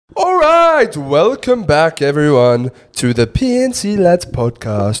right, welcome back everyone to the PNC Lads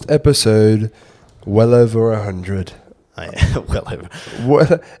podcast, episode well over 100.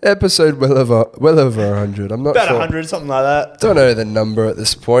 Episode well over 100. I'm not about sure. 100, something like that. Don't know the number at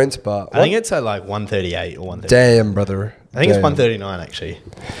this point, but I think it's at like 138 or 130. damn, brother. I think it's 139 actually.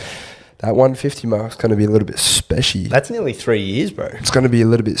 That 150 mark's going to be a little bit special. That's nearly 3 years, bro. It's going to be a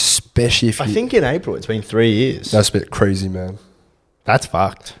little bit special. I think in April it's been 3 years. That's a bit crazy, man. That's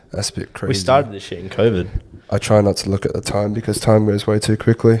fucked. That's a bit crazy. We started this shit in COVID. I try not to look at the time because time goes way too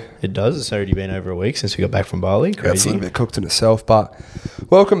quickly. It does. It's already been over a week since we got back from Bali. Crazy. Yeah, it's a little bit cooked in itself, but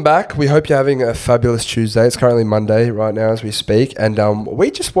welcome back. We hope you're having a fabulous Tuesday. It's currently Monday right now as we speak, and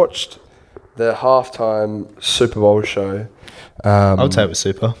we just watched the halftime Super Bowl show. I would say it was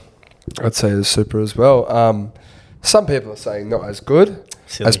super. I'd say it was super as well. Some people are saying not as good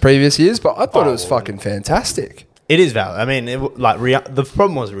Silly. as previous years, but I thought it was fucking fantastic. It is valid. I mean, the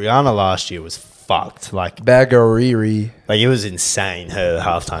problem was Rihanna last year was fucked. Like Baggeriri. Like it was insane, her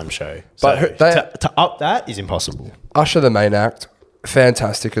halftime show. But so to up that is impossible. Usher, the main act,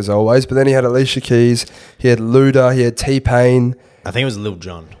 fantastic as always. But then he had Alicia Keys, he had Luda, he had T-Pain. I think it was Lil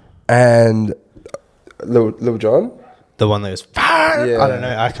Jon. And Lil Jon? The one that was, Yeah. I don't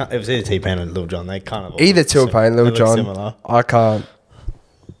know. I can't. It was either T-Pain or Lil Jon. They kind of Either T-Pain, Lil Jon. Similar. I can't.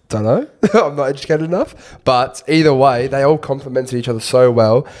 Don't know. I'm not educated enough. But either way, they all complemented each other so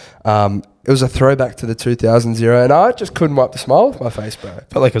well. It was a throwback to the 2000s era, and I just couldn't wipe the smile off my face, bro.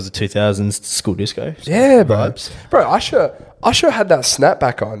 Felt like it was a 2000s school disco. Yeah, bro. Vibes. Bro, Usher had that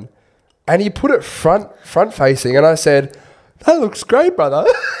snapback on, and he put it front facing, and I said, "That looks great, brother."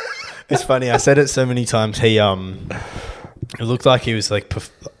 It's funny. I said it so many times. It looked like he was like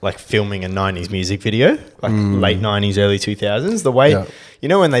filming a 90s music video, like late 90s, early 2000s. The way, you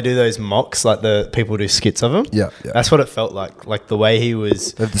know, when they do those mocks, like the people do skits of him? Yeah. That's what it felt like. Like the way he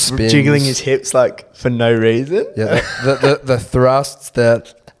was The spins. jiggling his hips like for no reason. Yeah, the thrusts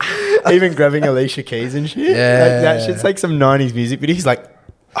that... Even grabbing Alicia Keys and shit. Yeah. Like that shit's like some 90s music video. He's like,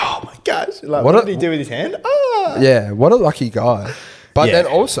 oh my gosh. Like, what did he do with his hand? Ah. Yeah, what a lucky guy. But Yeah.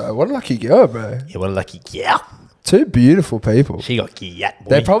 then also, what a lucky girl, bro. Yeah, what a lucky gal. Two beautiful people. She got boy.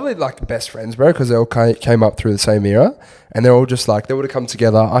 They're probably like best friends, bro, because they all came up through the same era, and they're all just like, they would have come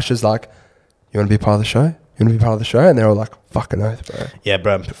together. Usher's like, "You want to be part of the show? You want to be part of the show?" And they're all like, "Fucking oath, bro." Yeah,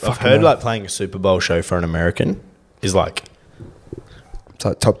 bro. I've heard like playing a Super Bowl show for an American is like, It's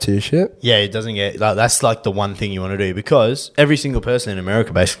like top tier shit. yeah, it doesn't get like that's like the one thing you want to do because every single person in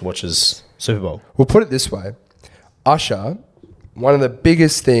America basically watches Super Bowl. We'll put it this way: Usher, one of the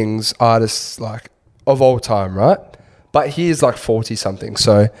biggest things artists like of all time, right? But he is like 40 something.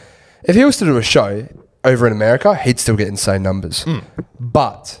 So if he was to do a show over in America, he'd still get insane numbers.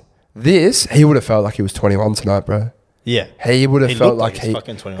 But this, he would have felt like he was 21 tonight, bro. Yeah, He would have felt looked like he's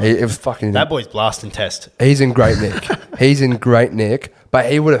fucking 21. it was fucking. That boy's blast and test. He's in great nick. He's in great nick.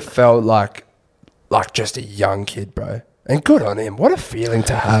 But he would have felt like just a young kid, bro. And good on him. What a feeling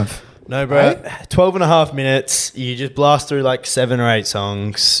to have. No, bro. 12 and a half minutes. You just blast through like 7 or 8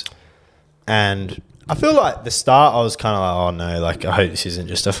 songs. And I feel like the start, I was kind of like, oh no, like I hope this isn't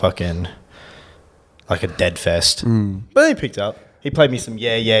just a fucking, like a dead fest. But then he picked up. He played me some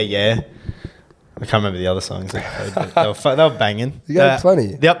Yeah, Yeah, Yeah. I can't remember the other songs they played. But they were banging. You got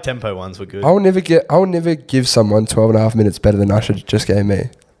plenty. The up-tempo ones were good. I will never give someone 12 and a half minutes better than Usher just gave me.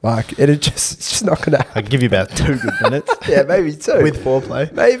 Like, it's just not going to happen. I'd give you about 2 good minutes. Yeah, maybe 2. With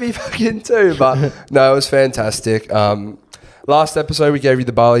foreplay. Maybe fucking 2. But no, it was fantastic. Last episode, we gave you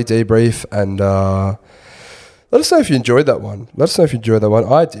the Bali debrief, and let us know if you enjoyed that one.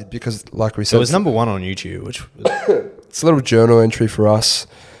 I did, because like we said... It was number 1 on YouTube, which was... It's a little journal entry for us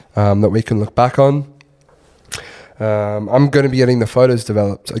that we can look back on. I'm going to be getting the photos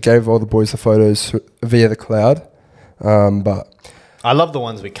developed. I gave all the boys the photos via the cloud, but... I love the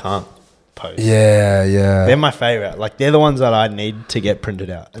ones we can't post. Yeah. They're my favourite. Like, they're the ones that I need to get printed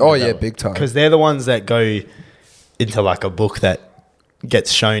out. Oh, yeah, big time. Because they're the ones that go into, like, a book that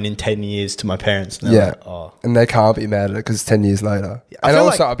gets shown in 10 years to my parents. And Yeah. like, oh. And they can't be mad at it because it's 10 years later. Yeah, And also,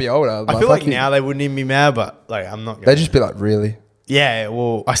 like, I'll be older. I feel like now they wouldn't even be mad, but, like, I'm not going They'd just be like, really? Yeah,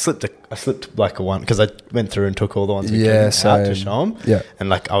 well, I slipped like a one because I went through and took all the ones we couldn't out to show them. Yeah. And,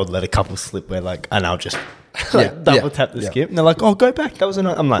 like, I would let a couple slip where, like, and I'll just... Yeah, double tap the skip, and they're like, "Oh, go back." That was I'm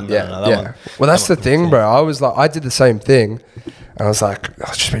like, no, that one. Well, that's the thing, bro. I was like, I did the same thing, and I was like,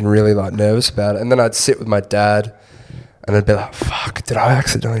 I've just been really like nervous about it. And then I'd sit with my dad, and I'd be like, "Fuck, did I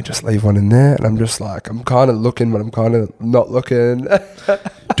accidentally just leave one in there?" And I'm just like, I'm kind of looking, but I'm kind of not looking.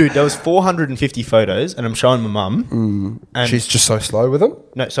 Dude, there was 450 photos, and I'm showing my mum, and she's just so slow with them.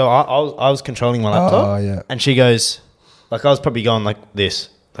 No, so I was controlling my laptop, yeah. and she goes, like, I was probably going like this.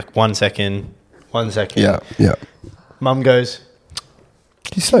 like 1 second, 1 second. Yeah. Mum goes,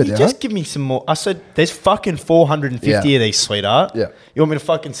 Can you slow "Can you down? just give me some more?" I said, "There's fucking 450 Yeah. of these, sweetheart. Yeah. You want me to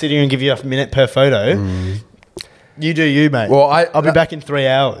fucking sit here and give you a minute per photo? You do you, mate. Well, I'll be back in 3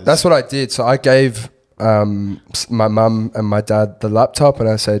 hours." That's what I did. So I gave my mum and my dad the laptop, and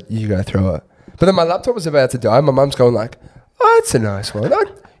I said, "You go through it." But then my laptop was about to die. My mum's going like, "Oh, it's a nice one.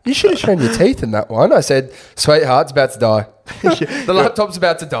 You should have shown your teeth in that one." I said, "Sweetheart, it's about to die. The laptop's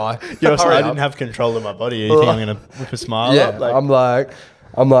about to die." I didn't have control of my body. You think I'm going to whip a smile Yeah, up? Like,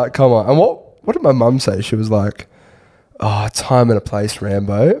 I'm like, come on. And what did my mum say? She was like, "Oh, time and a place,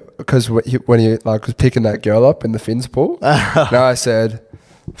 Rambo." Because when he like was picking that girl up in the Finns pool. No, I said,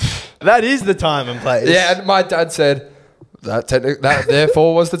 that is the time and place. yeah. And my dad said, that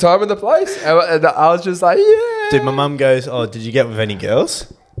therefore was the time and the place. And I was just like, yeah. Dude, my mum goes, "Oh, did you get with any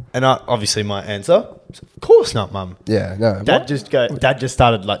girls?" And obviously my answer, "Of course not, mum." Yeah, no. Dad just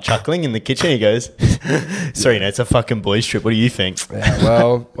started like chuckling in the kitchen. He goes, "Sorry, it's a fucking boys trip. What do you think?"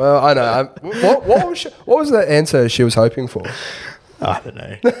 Yeah, well, I know. What was the answer she was hoping for? I don't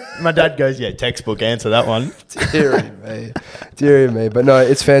know. My dad goes, "Yeah, textbook answer that one." Dear me. But no,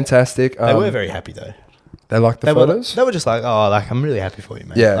 it's fantastic. They were very happy though. They liked the photos. They were just like, "Oh, like I'm really happy for you,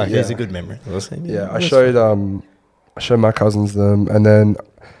 mate. Yeah, like yeah. it's a good memory." Yeah, I showed my cousins them, and then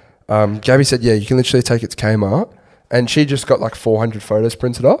Gabby said, "Yeah, you can literally take it to Kmart," and she just got like 400 photos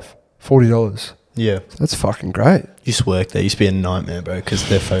printed off, $40. Yeah, That's fucking great. used to work there. Used to be a nightmare, bro, because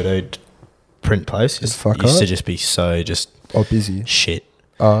their photo print place used to just be so busy. shit.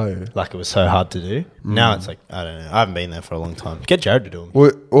 Oh, Like it was so hard to do. Now it's like, I don't know. I haven't been there for a long time. Get Jared to do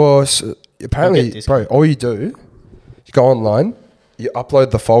them. well so apparently, bro, all you do, you go online, you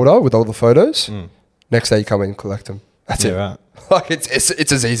upload the folder with all the photos. Next day you come in and collect them. That's it. Right. Like it's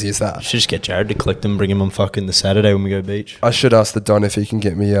as easy as that. Should just get Jared to collect them, bring him on fucking the Saturday when we go beach. I should ask the Don if he can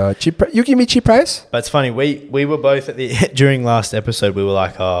get me cheap. You give me cheap price. But it's funny. We were both at the during last episode. We were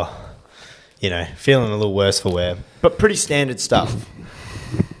like, oh, feeling a little worse for wear, but pretty standard stuff.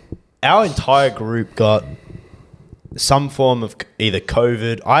 Our entire group got some form of either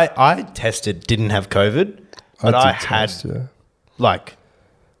COVID. I tested, didn't have COVID, but I had like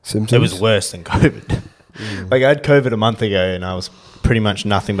symptoms. It was worse than COVID. Like I had COVID a month ago, and I was pretty much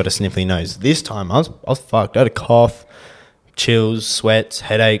nothing but a sniffly nose. This time I was fucked. I had a cough, chills, sweats,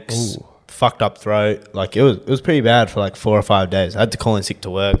 headaches, fucked up throat. Like it was pretty bad for like 4 or 5 days. I had to call in sick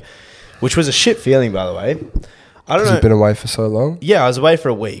to work, which was a shit feeling, by the way. I don't know. You've been away for so long? Yeah, I was away for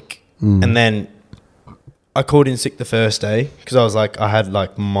a week, and then I called in sick the first day because I was like, I had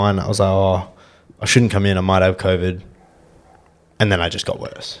like mine. I was like, oh, I shouldn't come in. I might have COVID, and then I just got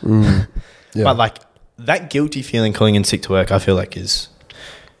worse. Yeah. But like that guilty feeling calling in sick to work, I feel like it's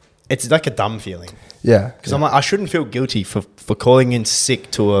like a dumb feeling. Yeah. Because I'm like, I shouldn't feel guilty for calling in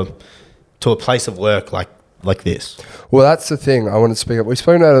sick to a place of work like this. Well, that's the thing I want to speak up. We've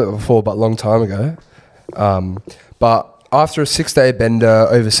spoken about it before, but a long time ago. But after a 6-day bender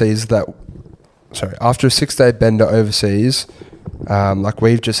overseas, like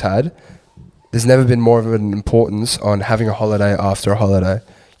we've just had, there's never been more of an importance on having a holiday after a holiday.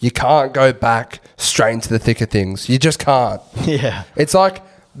 You can't go back straight into the thick of things. You just can't. Yeah. It's like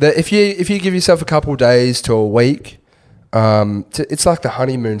if you give yourself a couple of days to a week, it's like the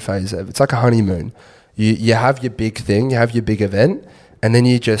honeymoon phase. It's like a honeymoon. You have your big thing, you have your big event, and then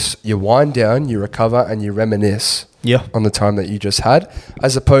you wind down, you recover, and you reminisce on the time that you just had,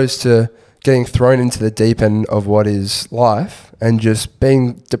 as opposed to getting thrown into the deep end of what is life and just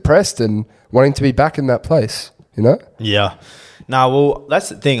being depressed and wanting to be back in that place, Yeah. No, well, that's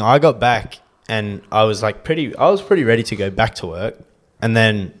the thing. I got back and I was pretty ready to go back to work. And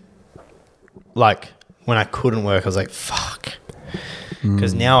then, like, when I couldn't work, I was like, fuck.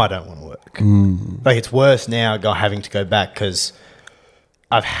 Because now I don't want to work. Like, it's worse now having to go back because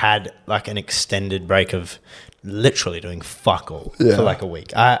I've had, like, an extended break of literally doing fuck all for, like, a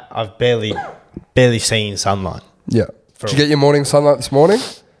week. I've barely seen sunlight. Yeah. Did you get your morning sunlight this morning?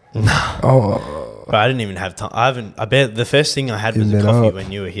 No. Oh. But I didn't even have time. The first thing I had was a coffee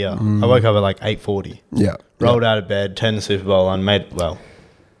when you were here. I woke up at like 8:40. Yeah. Rolled out of bed, turned the Super Bowl on, made a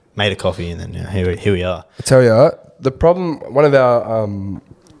coffee, and then here we are. I tell you, the problem, one of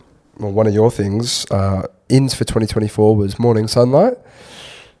your things, ins for 2024 was morning sunlight.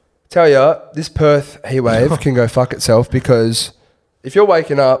 Tell you, this Perth heat wave can go fuck itself, because if you're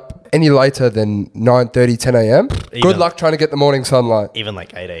waking up any later than 9:30, 10 a.m., good luck trying to get the morning sunlight. Even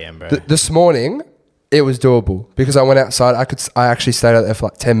like 8 a.m, bro. This morning, it was doable because I went outside. I actually stayed out there for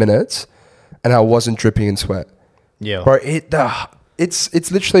like 10 minutes and I wasn't dripping in sweat. Yeah. Bro,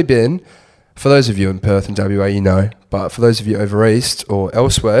 it's literally been For those of you in Perth and WA, you know, but for those of you over east or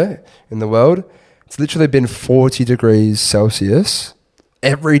elsewhere in the world, it's literally been 40 degrees Celsius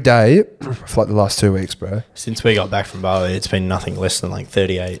every day for like the last 2 weeks, bro. Since we got back from Bali, it's been nothing less than like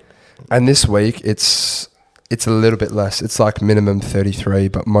 38. And this week, it's a little bit less. It's like minimum 33,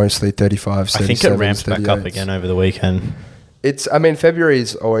 but mostly 35, 37, I think it ramps back up 38s. again over the weekend. February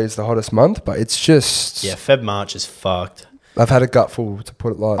is always the hottest month, but it's just... Yeah, Feb, March is fucked. I've had a gutful, to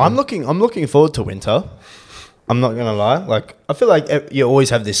put it lightly. I'm looking forward to winter. I'm not going to lie. Like, I feel like you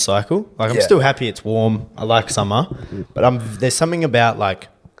always have this cycle. Like, I'm still happy it's warm. I like summer. But there's something about, like...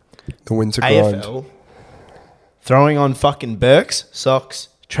 The winter grind. AFL throwing on fucking Birks, socks,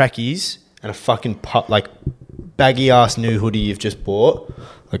 trackies, and a fucking baggy-ass new hoodie you've just bought.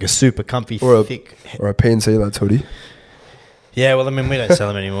 Like a super comfy, thick... Or a PNC lads hoodie. Yeah, well, I mean, we don't sell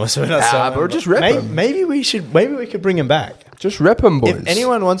them anymore, so we're not selling but them. just rep them. Maybe we could bring them back. Just rep them, boys. If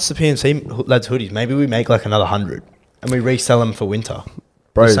anyone wants the PNC lads hoodies, maybe we make like another 100 and we resell them for winter.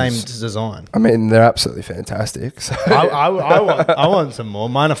 Bros, the same design. I mean, they're absolutely fantastic. So. I want some more.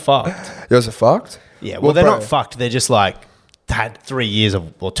 Mine are fucked. Yours are fucked? Yeah, well, they're not fucked. They're just like had 3 years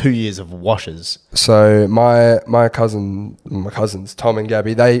or 2 years of washes. So my cousins, Tom and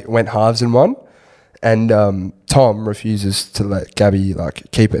Gabby, they went halves in one. And Tom refuses to let Gabby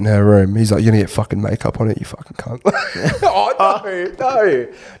like keep it in her room. He's like, "You're gonna get fucking makeup on it, you fucking cunt." Oh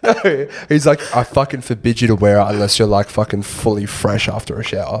no. He's like, "I fucking forbid you to wear it unless you're like fucking fully fresh after a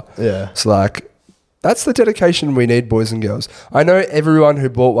shower." Yeah. It's like, that's the dedication we need, boys and girls. I know everyone who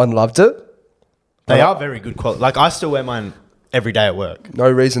bought one loved it. They are very good quality. Like, I still wear mine every day at work. No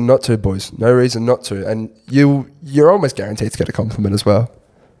reason not to, boys. No reason not to. And you're almost guaranteed to get a compliment as well.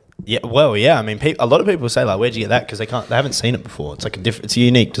 Yeah, well, yeah. I mean, a lot of people say like, "Where'd you get that?" Because they haven't seen it before. It's like it's a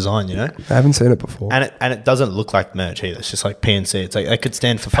unique design, you know. I haven't seen it before, and it doesn't look like merch either. It's just like PNC. It's like it could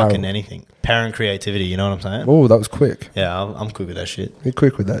stand for fucking anything. Power and creativity. You know what I'm saying? Oh, that was quick. Yeah, I'm quick with that shit. You're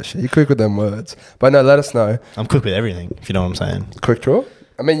quick with that shit. You're quick with them words. But no, let us know. I'm quick with everything. If you know what I'm saying. Quick draw.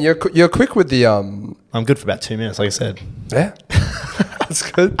 I mean, you're quick with the I'm good for about 2 minutes, like I said. Yeah, that's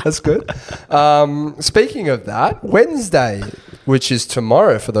good. That's good. Speaking of that, Wednesday, which is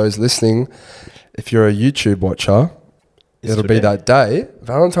tomorrow for those listening, if you're a YouTube watcher, it'll be that day,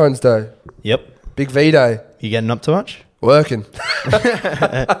 Valentine's Day. Yep. Big V Day. You getting up too much? Working.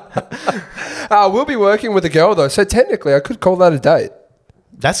 We'll be working with a girl though, so technically I could call that a date.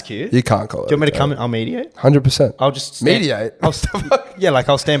 That's cute. You can't call it. Do you want me to come and I'll mediate? 100%. I'll just mediate. I'll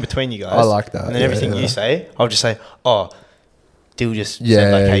stand between you guys. I like that. And then everything you say, I'll just say, "Oh, Dill just said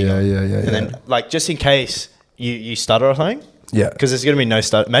yeah. And then like just in case you stutter or something. Yeah. Because there's gonna be no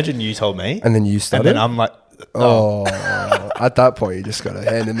stutter. Imagine you told me. And then you stutter. And then I'm like, oh. At that point you just got to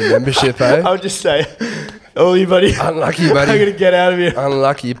hand in the membership, eh? I'll just say, "Oh, you buddy. Unlucky, buddy. I'm gonna get out of here."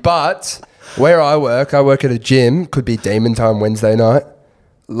 Unlucky. But where I work at a gym. Could be demon time Wednesday night.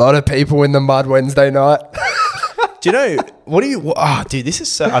 A lot of people in the mud Wednesday night. Do you know dude, this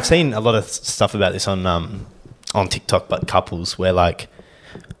is so, I've seen a lot of stuff about this on TikTok, but couples where like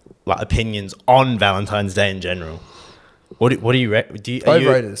opinions on Valentine's Day in general. What do you reckon?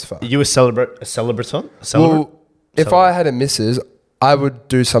 Overrated as fuck. Are you a celebraton? Well, if I had a missus, I would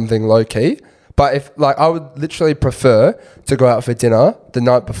do something low key. But if I would literally prefer to go out for dinner the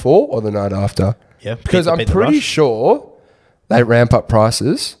night before or the night after. Yeah, because I'm pretty sure they ramp up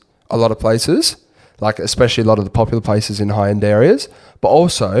prices a lot of places, like especially a lot of the popular places in high-end areas. But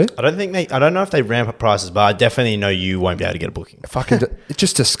also, I don't know if they ramp up prices, but I definitely know you won't be able to get a booking. It's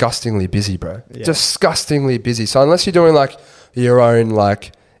just disgustingly busy, bro. Yeah. Disgustingly busy. So unless you're doing like your own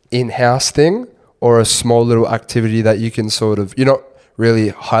like in-house thing or a small little activity that you can sort of, you're not really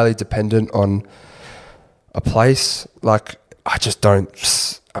highly dependent on a place. Like I just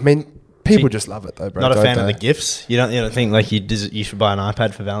don't. I mean. People just love it though, bro. Not a fan of the gifts. You don't think like you should buy an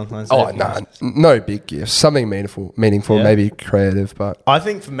iPad for Valentine's Day? Oh no big gifts. Something meaningful, yeah. Maybe creative. But I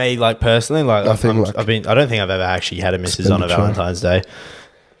think for me, like personally, like I don't think I've ever actually had a missus on a Valentine's Day.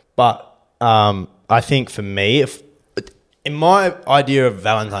 But I think for me, in my idea of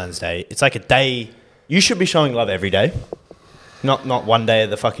Valentine's Day, it's like a day you should be showing love every day. Not one day of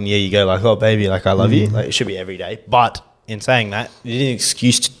the fucking year you go like, "Oh baby, like I love you." Like it should be every day. But in saying that, you need an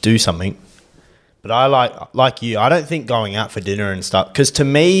excuse to do something. But I like you, I don't think going out for dinner and stuff, because to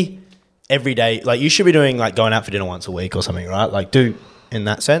me, every day, like you should be doing like going out for dinner once a week or something, right? Like in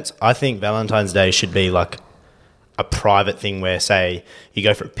that sense, I think Valentine's Day should be like a private thing where, say, you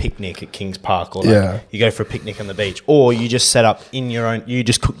go for a picnic at Kings Park or you go for a picnic on the beach, or you just set up in your own, you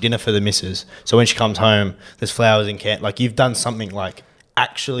just cook dinner for the missus. So when she comes home, there's flowers in camp. Like you've done something like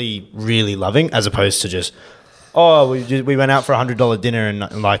actually really loving as opposed to just oh, we went out for $100 dinner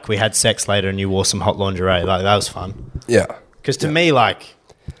and like we had sex later and you wore some hot lingerie. Like that was fun. Yeah. Because to me, like,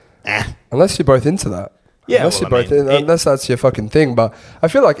 unless you're both into that. Yeah, Unless that's your fucking thing. But I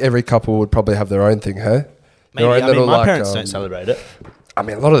feel like every couple would probably have their own thing, hey? Maybe, my parents don't celebrate it. I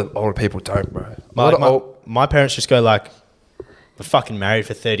mean, a lot of older people don't, bro. My parents just go like, we're fucking married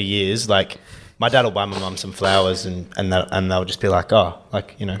for 30 years. Like, my dad will buy my mum some flowers and they'll just be like, oh,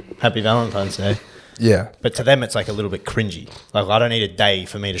 like, you know, happy Valentine's Day. Yeah. But to them, it's like a little bit cringy. Like, I don't need a day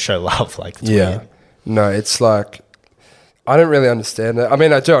for me to show love. Like, it's weird. No, it's like, I don't really understand it. I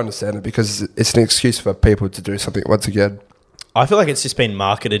mean, I do understand it because it's an excuse for people to do something once again. I feel like it's just been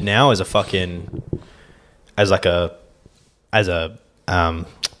marketed now as a fucking, as a money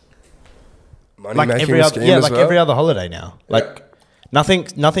like making every other, scheme as like well. every other holiday now. Like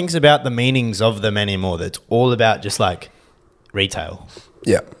nothing's about the meanings of them anymore. It's all about just like retail.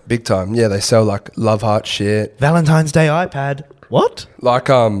 Yeah, big time. Yeah, they sell like love heart shit. Valentine's Day iPad. What? Like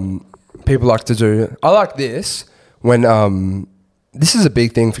people like to do. I like this when this is a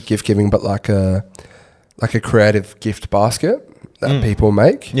big thing for gift giving, but like a creative gift basket that people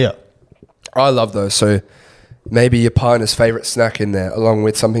make. Yeah, I love those. So maybe your partner's favorite snack in there, along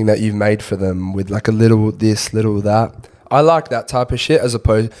with something that you've made for them, with like a little this, little that. I like that type of shit. As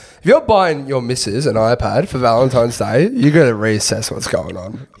opposed, if you're buying your missus an iPad for Valentine's Day, you got to reassess what's going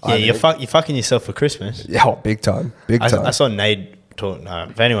on. Yeah, you're fucking yourself for Christmas. Yeah, big time, big time. I saw Nate talk.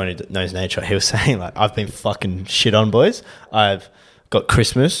 If anyone who knows Nate, he was saying like, I've been fucking shit on, boys. I've got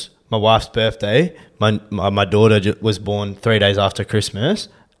Christmas, my wife's birthday, my daughter was born 3 days after Christmas,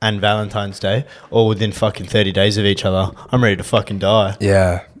 and Valentine's Day, all within fucking 30 days of each other. I'm ready to fucking die.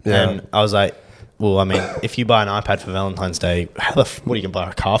 Yeah. And I was like, well, I mean, if you buy an iPad for Valentine's Day, what are you going to buy,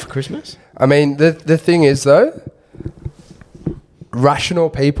 a car for Christmas? I mean, the thing is, though,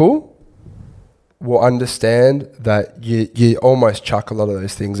 rational people will understand that you almost chuck a lot of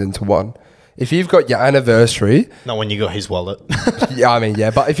those things into one. If you've got your anniversary... Not when you got his wallet. Yeah, I mean,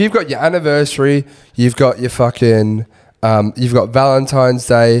 yeah. But if you've got your anniversary, you've got your fucking... you've got Valentine's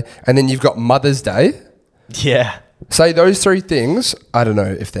Day, and then you've got Mother's Day. Yeah. Say those three things, I don't know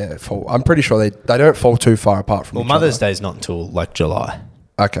if they're fall. I'm pretty sure they don't fall too far apart from each other. Mother's Day is not until like July.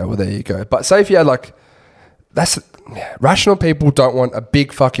 Okay, well, there you go. But say if you had like... rational people don't want a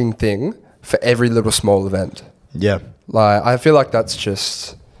big fucking thing for every little small event. Yeah. Like, I feel like that's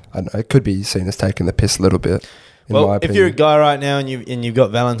just... I don't know, it could be seen as taking the piss a little bit, in my opinion. If you're a guy right now and you've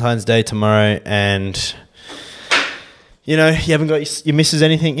got Valentine's Day tomorrow and, you know, you haven't got your missus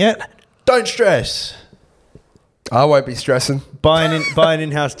anything yet, don't stress. I won't be stressing. Buy an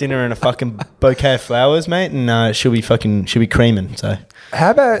in-house dinner and a fucking bouquet of flowers, mate, and she'll be creaming. So,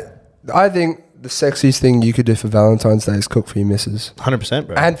 how about? I think the sexiest thing you could do for Valentine's Day is cook for your missus. 100%,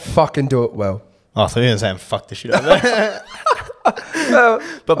 bro, and fucking do it well. Oh, I thought you were gonna say fuck the shit out of there.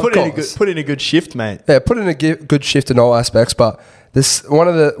 But put in a good shift, mate. Yeah, put in a good shift in all aspects. But this one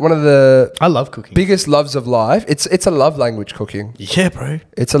of the I love cooking. Biggest loves of life. It's a love language, cooking. Yeah, bro.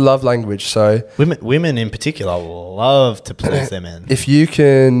 It's a love language. So women in particular love to please their men. If you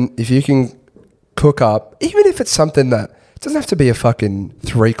can cook up, even if it's something that it doesn't have to be a fucking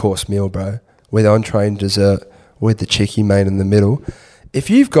 3-course meal, bro, with entree and dessert, with the cheeky main in the middle. If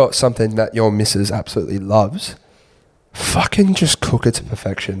you've got something that your missus absolutely loves, fucking just cook it to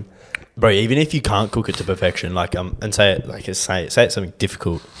perfection. Bro, even if you can't cook it to perfection, like and say it's something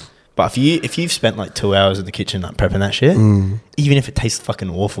difficult. But if you've spent like 2 hours in the kitchen like prepping that shit, even if it tastes fucking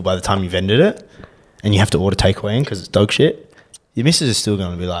awful by the time you've ended it, and you have to order takeaway in because it's dog shit, your missus is still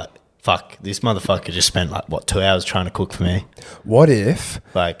going to be like, fuck, this motherfucker just spent like 2 hours trying to cook for me. What if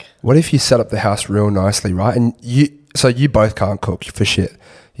you set up the house real nicely, right? And you both can't cook for shit.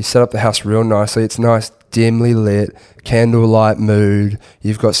 You set up the house real nicely. It's nice, dimly lit, candlelight mood.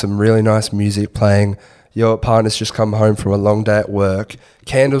 You've got some really nice music playing. Your partner's just come home from a long day at work.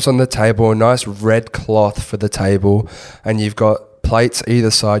 Candles on the table, a nice red cloth for the table. And you've got plates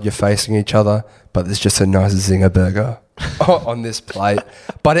either side. You're facing each other. But there's just a nice zinger burger on this plate.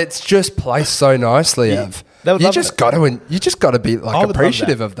 But it's just placed so nicely, Ev. You just got to be like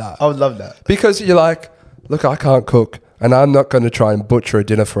appreciative of that. I would love that. Because you're like, look, I can't cook. And I'm not going to try and butcher a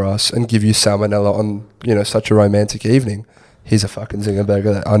dinner for us and give you salmonella on, such a romantic evening. Here's a fucking zinger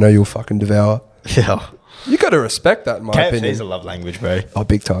burger that I know you'll fucking devour. Yeah. You got to respect that, in my opinion. KFC's a love language, bro. Oh,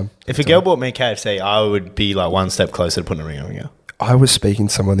 big time. If a girl bought me KFC, I would be like one step closer to putting a ring on her. I was speaking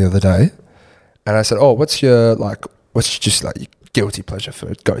to someone the other day and I said, oh, what's your guilty pleasure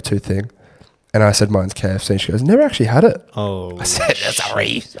for go-to thing? And I said, mine's KFC. And she goes, never actually had it. Oh, I said,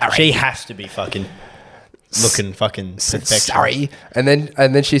 sorry. She has to be fucking looking fucking perfection. Sorry. And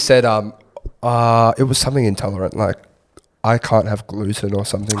then she said, It was something intolerant. Like, I can't have gluten or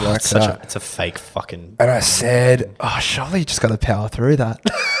something like It's that. it's a fake fucking. And I said, surely you just got to power through that.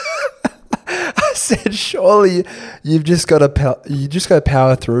 I said, surely you've just got to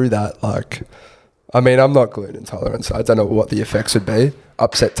power through that. Like, I mean, I'm not gluten intolerant, so I don't know what the effects would be.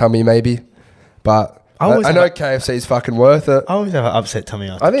 Upset tummy, maybe. But I know KFC's fucking worth it. I always have an upset tummy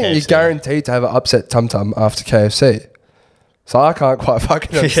after I think KFC. you're guaranteed to have an upset tum-tum after KFC. So I can't quite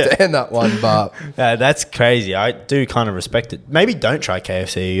fucking understand that one, but... that's crazy. I do kind of respect it. Maybe don't try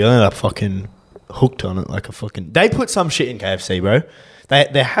KFC. You'll end up fucking hooked on it like a fucking... They put some shit in KFC, bro.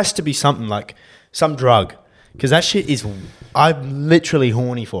 There has to be something like... Some drug. Because that shit is... I'm literally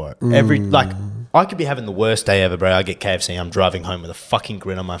horny for it. I could be having the worst day ever, bro. I get KFC, I'm driving home with a fucking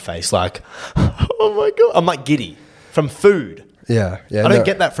grin on my face. Like, oh my God. I'm like giddy from food. Yeah. I don't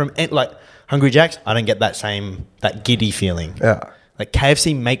get that from... Like, Hungry Jack's, I don't get that giddy feeling. Yeah. Like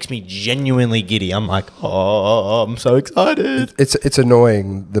KFC makes me genuinely giddy. I'm like, oh, I'm so excited. It's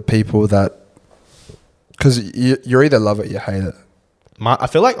annoying, the people that... Because you either love it or you hate it. I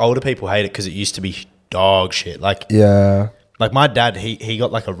feel like older people hate it because it used to be dog shit. Like, yeah. Like my dad, he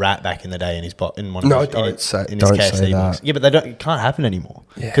got like a rat back in the day in his don't say KFC that. box. Yeah, but it can't happen anymore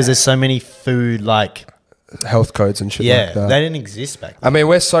because there's so many food like... health codes and shit like that. They didn't exist back then. I mean,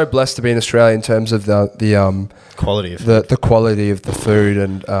 we're so blessed to be in Australia in terms of the quality of food. the quality of the food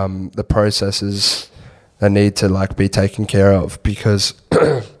and the processes that need to like be taken care of. Because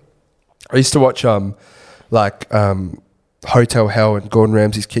I used to watch Hotel Hell and Gordon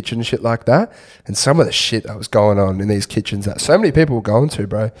Ramsay's kitchen and shit like that, and some of the shit that was going on in these kitchens that so many people were going to,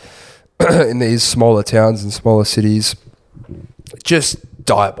 bro, in these smaller towns and smaller cities, just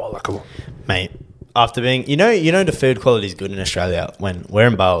diabolical, mate. After being, the food quality is good in Australia when we're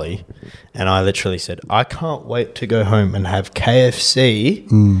in Bali, and I literally said, I can't wait to go home and have KFC,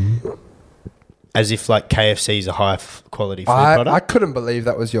 as if like KFC is a high quality food product. I couldn't believe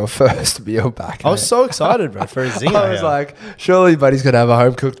that was your first meal back. I was so excited, bro, for a zinger. I was like, surely buddy's going to have a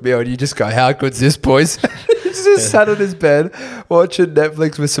home cooked meal, and you just go, how good's this, boys? He's just sat on his bed watching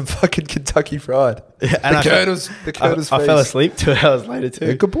Netflix with some fucking Kentucky Fried. Yeah, and the Colonel's I fell asleep 2 hours later too.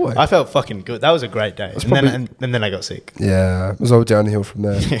 Yeah, good boy. I felt fucking good. That was a great day. And then I got sick. Yeah, it was all downhill from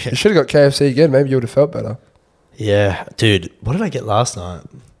there. You should have got KFC again. Maybe you would have felt better. Yeah, dude. What did I get last night?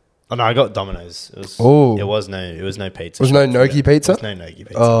 Oh no, I got Domino's. It was no pizza. Was no Nogi pizza? There was no Nogi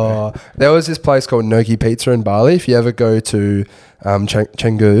pizza. Oh, there was this place called Nogi Pizza in Bali. If you ever go to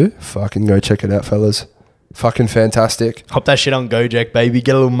Canggu, fucking go check it out, fellas. Fucking fantastic. Hop that shit on Gojek, baby.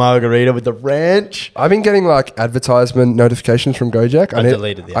 Get a little margarita with the ranch. I've been getting like advertisement notifications from Gojek. I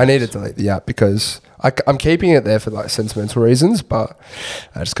deleted the app. I need to delete the app because I'm keeping it there for like sentimental reasons, but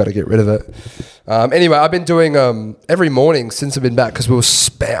I just got to get rid of it. Anyway, I've been doing every morning since I've been back because we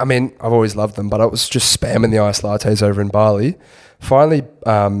were I mean, I've always loved them, but I was just spamming the iced lattes over in Bali. Finally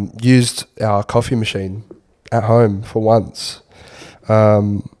used our coffee machine at home for once.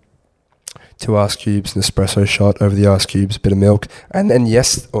 2 ice cubes, an espresso shot over the ice cubes, bit of milk. And then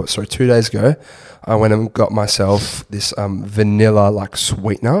 2 days ago, I went and got myself this vanilla like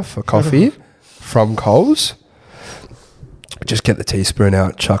sweetener for coffee from Coles. Just get the teaspoon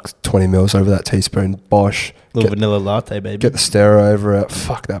out, chuck 20 mils over that teaspoon, bosh. Little vanilla latte, baby. Get the stirrer over it.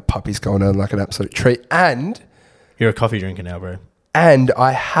 Fuck, that puppy's going on like an absolute treat. And... you're a coffee drinker now, bro. And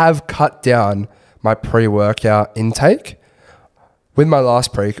I have cut down my pre-workout intake. With my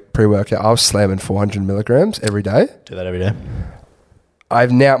last pre-workout, I was slamming 400 milligrams every day. Do that every day.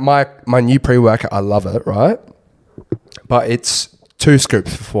 I've now, my new pre-workout, I love it, right? But it's 2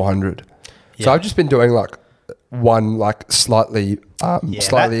 scoops for 400. Yeah. So I've just been doing like one like slightly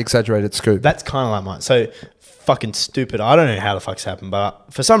exaggerated scoop. That's kind of like mine. So fucking stupid. I don't know how the fuck's happened,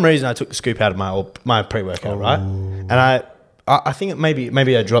 but for some reason I took the scoop out of my pre-workout, right? And I think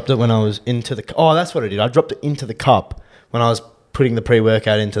maybe I dropped it when I was into the... Oh, that's what I did. I dropped it into the cup when I was putting the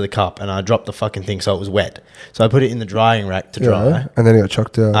pre-workout into the cup, and I dropped the fucking thing so it was wet. So I put it in the drying rack to dry. And then it got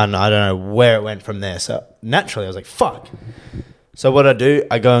chucked out. And I don't know where it went from there. So naturally I was like, fuck. So what I do,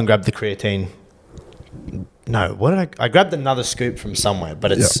 I go and grab the creatine. No, what did I grabbed another scoop from somewhere,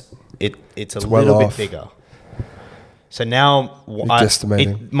 but it's a little bit bigger. So now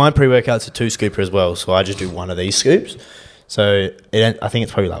my pre-workout's a 2 scooper as well, so I just do one of these scoops. So I think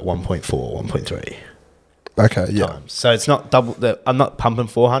it's probably like 1.4, 1.3. Okay, yeah. Times. So it's not double. I'm not pumping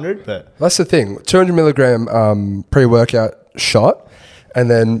 400, but that's the thing. 200 milligram pre-workout shot,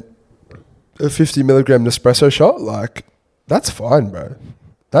 and then a 50 milligram Nespresso shot. Like, that's fine, bro.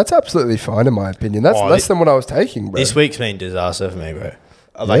 That's absolutely fine in my opinion. That's less than what I was taking, bro. This week's been disaster for me, bro.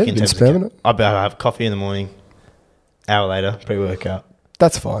 I have coffee in the morning. Hour later, pre-workout.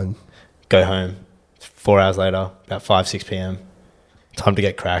 That's fine. go home. 4 hours later, about 5, 6 p.m. Time to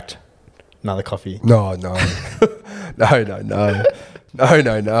get cracked. Another coffee. No. No.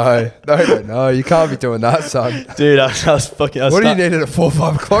 You can't be doing that, son. Dude, I was fucking... What do you need it at 4 or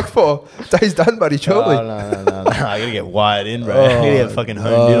 5 o'clock for? Day's done, buddy, shortly. No. I gotta get wired in, bro. I gotta get fucking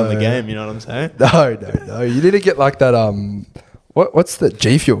honed in on the game, you know what I'm saying? No. You need to get like that, what's the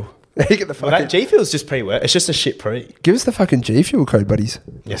G Fuel? You get the fucking... Well, that G Fuel's just pre-work. It's just a shit pre. Give us the fucking G Fuel code, buddies.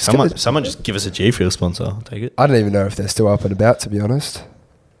 Yeah, someone just give us a G Fuel sponsor. I'll take it. I don't even know if they're still up and about, to be honest.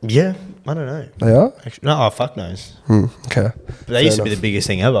 Yeah, I don't know. They are? Actually, no, fuck knows. Okay. But they used to be the biggest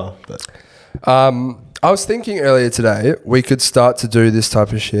thing ever. But I was thinking earlier today we could start to do this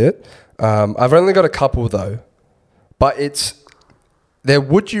type of shit. I've only got a couple though, but they're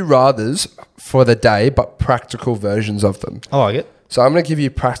would you rathers for the day, but practical versions of them. I like it. So I'm going to give you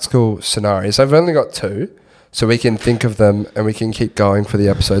practical scenarios. I've only got 2, so we can think of them and we can keep going for the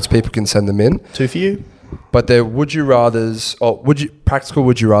episodes. People can send them in. 2 for you. But they're would you rathers, or practical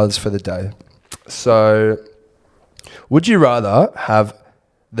would you rathers for the day. So, would you rather have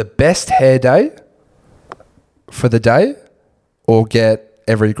the best hair day for the day, or get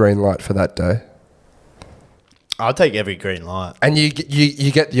every green light for that day? I'll take every green light. And you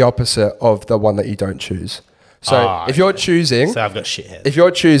get the opposite of the one that you don't choose. So if you're choosing, so I've got shit hair. If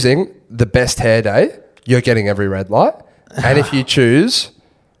you're choosing the best hair day, you're getting every red light. And if you choose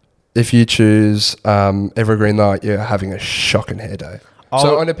every green light, you're having a shocking hair day.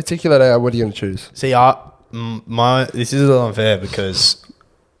 So on a particular day, what are you going to choose? See, this is a little unfair because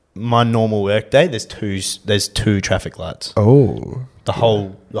my normal work day, there's two traffic lights. Oh, the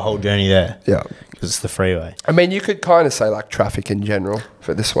whole journey there. Yeah, because it's the freeway. I mean, you could kind of say like traffic in general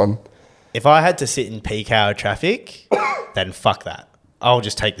for this one. If I had to sit in peak hour traffic, then fuck that. I'll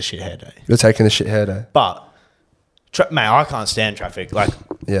just take the shit hair day. You're taking the shit hair day, but mate, I can't stand traffic. Like,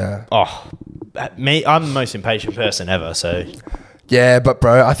 yeah. I'm the most impatient person ever. So. Yeah, but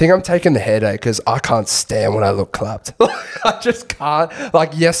bro, I think I'm taking the hair day because I can't stand when I look clapped. I just can't.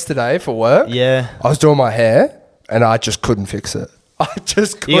 Like yesterday for work, yeah, I was doing my hair and I just couldn't fix it. I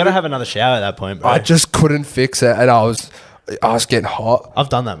just couldn't. You gotta have another shower at that point, bro. I just couldn't fix it, and I was getting hot. I've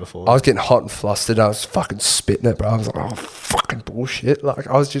done that before. I was getting hot and flustered. I was fucking spitting it, bro. I was like, oh, fucking bullshit. Like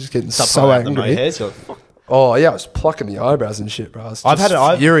I was just getting so angry. Oh yeah, I was plucking the eyebrows and shit, bro. I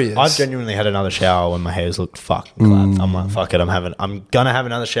was furious. I've genuinely had another shower when my hair's looked fucking clapped. I'm like, fuck it, I'm gonna have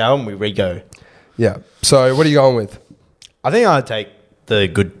another shower and we re-go. Yeah. So what are you going with? I think I'd take the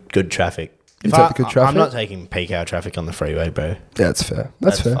good traffic. You take the good traffic? I'm not taking peak hour traffic on the freeway, bro. Yeah, that's fair.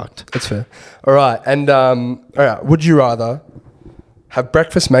 That's fair. Fucked. That's fair. All right. And all right, would you rather have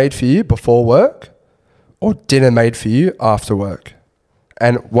breakfast made for you before work or dinner made for you after work?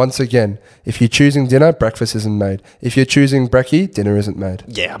 And once again, if you're choosing dinner, breakfast isn't made. If you're choosing brekkie, dinner isn't made.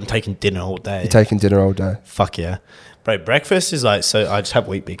 Yeah, I'm taking dinner all day. You're taking dinner all day. Fuck yeah. Bro, breakfast is like, so I just have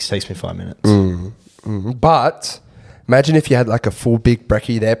Wheat Bix. It takes me 5 minutes. But imagine if you had like a full big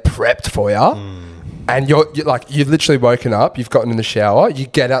brekkie there prepped for you. And you're like, you've literally woken up, you've gotten in the shower, you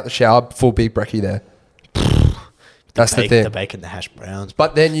get out the shower, full big brekkie there. That's the thing. The bacon, the hash browns.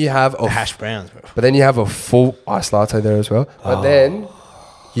 But then you have the hash browns, bro. But then you have a full iced latte there as well. But then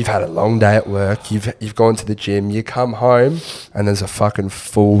you've had a long day at work. You've gone to the gym. You come home and there's a fucking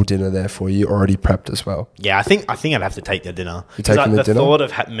full dinner there for you, already prepped as well. Yeah, I think I'd have to take the dinner. You're taking the dinner? The thought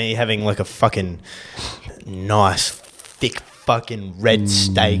of me having like a fucking nice, thick fucking red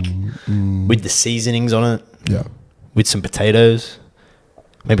steak with the seasonings on it. Yeah. With some potatoes.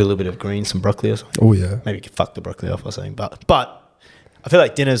 Maybe a little bit of greens, some broccoli or something. Oh, yeah. Maybe you could fuck the broccoli off or something. But I feel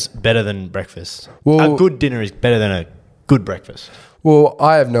like dinner's better than breakfast. Well, a good dinner is better than a good breakfast. Well,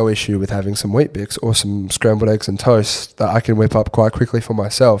 I have no issue with having some Wheat Bix or some scrambled eggs and toast that I can whip up quite quickly for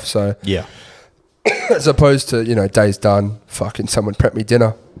myself. So, yeah. As opposed to, day's done, fucking someone prep me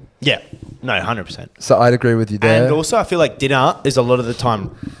dinner. Yeah. No, 100%. So I'd agree with you there. And also I feel like dinner is a lot of the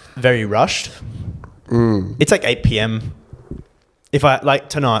time very rushed. It's like 8 p.m. If I, like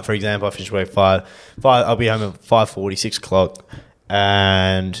tonight, for example, I finish work 5, I'll be home at 5:40, 6 o'clock.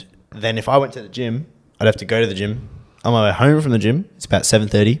 And then if I went to the gym, I'd have to go to the gym. On my way home from the gym, it's about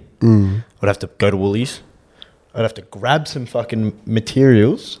 7:30. I'd have to go to Woolies. I'd have to grab some fucking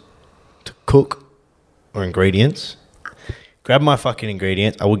materials to cook or ingredients. Grab my fucking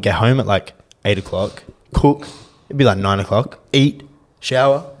ingredients. I would get home at like 8 o'clock, cook. It'd be like 9 o'clock, eat,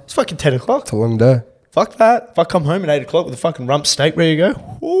 shower. It's fucking 10 o'clock. It's a long day. Fuck that. If I come home at 8 o'clock with a fucking rump steak ready to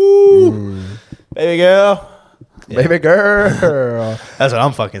go, ooh, baby girl. Yeah. Baby girl. That's what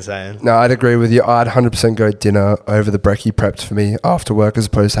I'm fucking saying. No, I'd agree with you. I'd 100% go dinner over the brekkie prepped for me after work as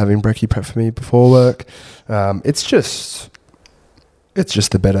opposed to having brekkie prepped for me before work. It's just, It's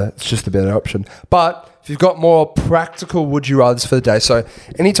just the better option. But if you've got more practical would you rathers for the day, so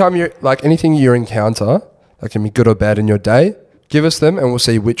anytime you're like anything you encounter that can be good or bad in your day, give us them and we'll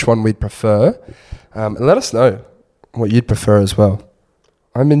see which one we'd prefer. And let us know what you'd prefer as well.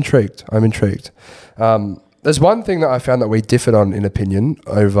 I'm intrigued. There's one thing that I found that we differed on in opinion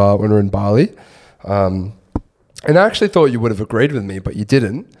over when we were in Bali. And I actually thought you would have agreed with me, but you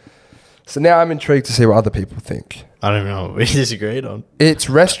didn't. So now I'm intrigued to see what other people think. I don't know what we disagreed on. It's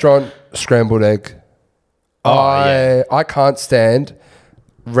restaurant scrambled egg. I can't stand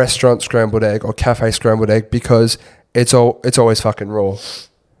restaurant scrambled egg or cafe scrambled egg because it's always fucking raw.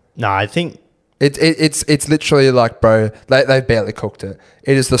 No, I think it's literally like, bro, they've barely cooked it.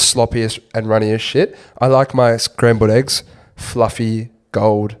 It is the sloppiest and runniest shit. I like my scrambled eggs fluffy,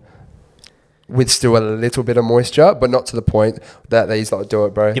 gold, with still a little bit of moisture, but not to the point that these like do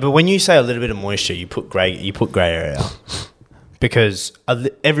it, bro. Yeah, but when you say a little bit of moisture, you put grey area because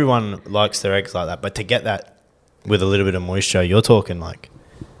everyone likes their eggs like that. But to get that with a little bit of moisture, you're talking like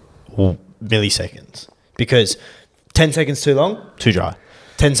milliseconds. Because 10 seconds too long, too dry.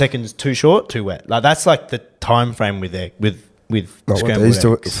 10 seconds too short, too wet. Like that's like the time frame with scrambled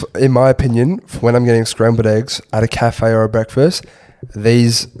eggs. In my opinion, when I'm getting scrambled eggs at a cafe or a breakfast,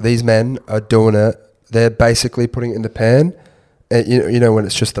 these men are doing it. They're basically putting it in the pan. You know when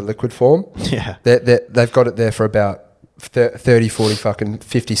it's just the liquid form. Yeah, they've got it there for about 30, 40, fucking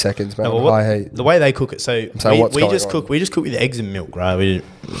 50 seconds, man. No, high heat. The way they cook it, so we just cook with eggs and milk, right? We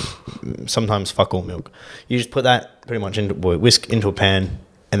sometimes fuck all milk. You just put that pretty much whisk into a pan,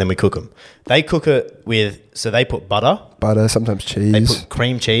 and then we cook them. They cook it they put butter, sometimes cheese. They put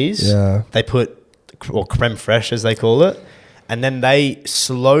cream cheese. Yeah. They put creme fraiche as they call it. And then they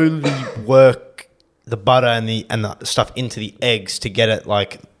slowly work the butter and the stuff into the eggs to get it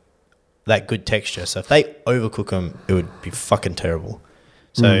like that good texture. So if they overcook them, it would be fucking terrible.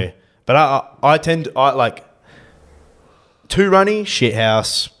 So, but I like too runny,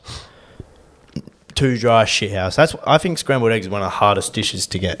 shithouse. Too dry, shithouse. I think scrambled eggs is one of the hardest dishes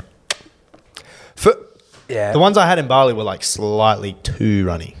to get. The ones I had in Bali were like slightly too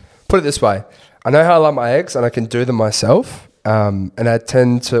runny. Put it this way: I know how I love my eggs, and I can do them myself. And I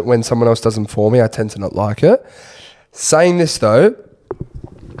tend to, when someone else does them for me, I tend to not like it. Saying this though,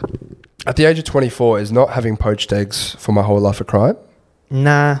 at the age of 24 is not having poached eggs for my whole life a crime.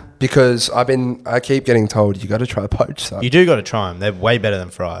 Nah. Because I keep getting told, you got to try poached stuff. You do got to try them. They're way better than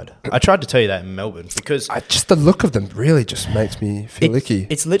fried. I tried to tell you that in Melbourne because... just the look of them really just makes me feel icky.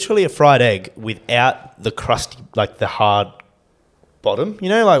 It's literally a fried egg without the crusty, like the hard bottom. You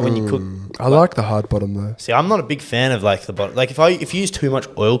know, like when you cook... I like the hard bottom though. See, I'm not a big fan of like the bottom. Like if you use too much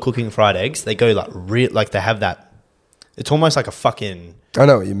oil cooking fried eggs, they go like they have that... It's almost like a fucking... I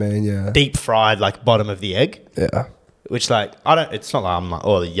know what you mean, yeah. Deep fried like bottom of the egg. Yeah. Which like, it's not like I'm like,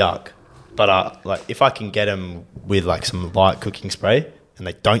 oh, yuck. But like if I can get them with like some light cooking spray and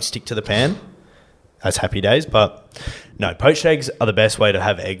they don't stick to the pan, that's happy days. But no, poached eggs are the best way to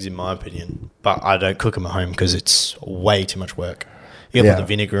have eggs in my opinion. But I don't cook them at home because it's way too much work. You got to put the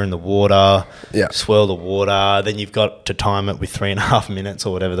vinegar in the water, swirl the water. Then you've got to time it with 3.5 minutes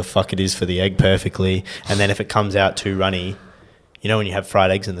or whatever the fuck it is for the egg perfectly. And then if it comes out too runny, you know when you have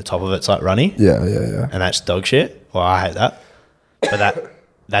fried eggs and the top of it's like runny? Yeah. And that's dog shit. Well, I hate that. But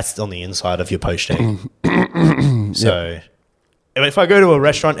that's on the inside of your poached egg. So if I go to a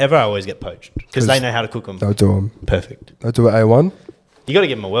restaurant ever, I always get poached because they know how to cook them. They'll do them. Perfect. They'll do it A1. You got to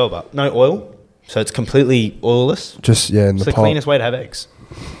give them a well, but no oil. So it's completely oilless. Just, in it's the the cleanest way to have eggs.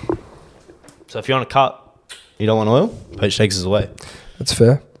 So if you're on a cut, you don't want oil, poached eggs is the way. That's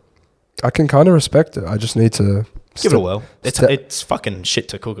fair. I can kind of respect it. I just need to... Give it a whirl. It's fucking shit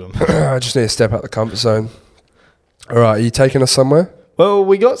to cook them. I just need to step out the comfort zone. All right, are you taking us somewhere? Well,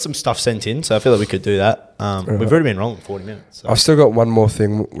 we got some stuff sent in, so I feel like we could do that. We've already been rolling 40 minutes. So. I've still got one more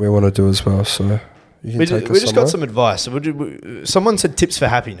thing we want to do as well, so you can take us We just somewhere. got some advice. Someone said tips for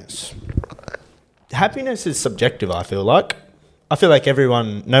happiness. Happiness is subjective, I feel like. I feel like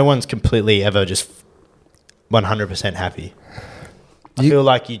no one's completely ever just 100% happy. I feel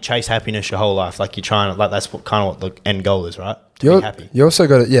like you chase happiness your whole life. Like you're trying to, like that's what the end goal is, right? To be happy. You also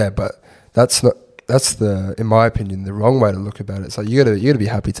got it, but that's in my opinion, the wrong way to look about it. It's like you gotta be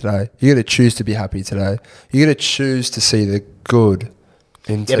happy today. You gotta choose to be happy today. You gotta choose to see the good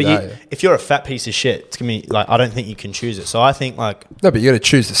in today. But if you're a fat piece of shit, it's gonna be like I don't think you can choose it. So I think like no, but you gotta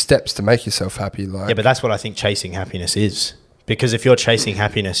choose the steps to make yourself happy. Like but that's what I think chasing happiness is. Because if you're chasing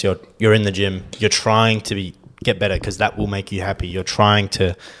happiness, you're in the gym, you're trying to get better because that will make you happy. You're trying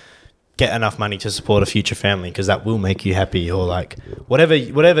to get enough money to support a future family, because that will make you happy, or like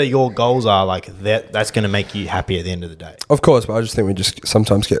whatever your goals are, like that's going to make you happy at the end of the day. Of course, but I just think we just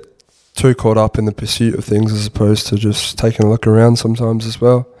sometimes get too caught up in the pursuit of things as opposed to just taking a look around sometimes as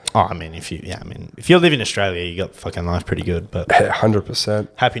well. Oh, I mean, if you live in Australia, you got fucking life pretty good, but 100%.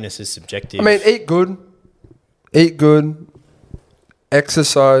 Happiness is subjective. I mean, eat good,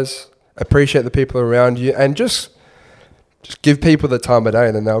 exercise, appreciate the people around you, and just give people the time of day,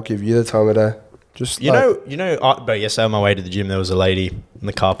 and then they'll give you the time of day. Just but yesterday on my way to the gym, there was a lady in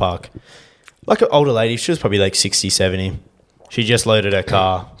the car park, like an older lady. She was probably like 60, 70. She just loaded her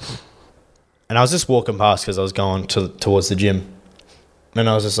car, and I was just walking past because I was going towards the gym, and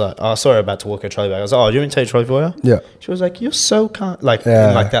I was just like, "Oh, sorry, about to walk her trolley bag." I was like, "Oh, do you want me to take a trolley for you?" Yeah. She was like, "You're so kind," like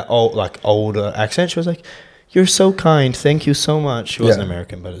in like that older accent. She was like, "You're so kind. Thank you so much." She wasn't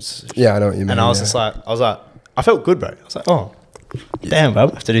American, but it's I know what you mean. And I was just like, I felt good, bro. I was like, oh, damn, bro,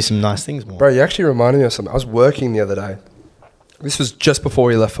 I have to do some nice things more. Bro, you actually reminded me of something. I was working the other day. This was just before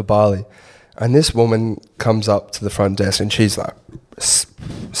we left for Bali. And this woman comes up to the front desk and she's like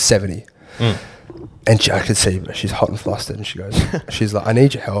 70. And I could see, but she's hot and flustered. And she goes, she's like, I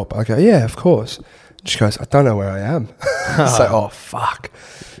need your help. I go, yeah, of course. And she goes, I don't know where I am. It's like, oh, fuck.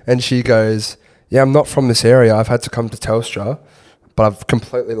 And she goes, yeah, I'm not from this area. I've had to come to Telstra, but I've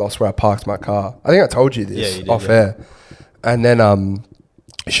completely lost where I parked my car. I think I told you this off air. And then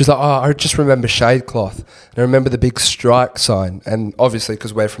she's like, oh, I just remember shade cloth. And I remember the big strike sign. And obviously,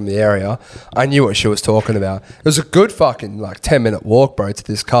 because we're from the area, I knew what she was talking about. It was a good fucking 10-minute walk, bro, to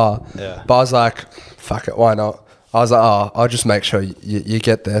this car. Yeah. But I was like, fuck it, why not? I was like, oh, I'll just make sure you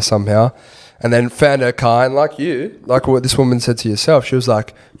get there somehow. And then found her car, and like what this woman said to yourself, she was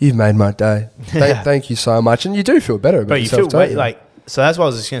like, you've made my day. Thank you so much. And you do feel better about yourself, don't you? So that's what I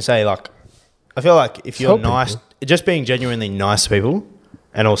was just going to say. Like, I feel like if you're nice, just being genuinely nice to people,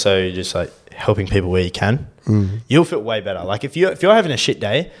 and also just like helping people where you can, you'll feel way better. Like if you're having a shit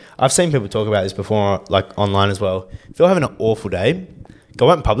day, I've seen people talk about this before, like online as well. If you're having an awful day, go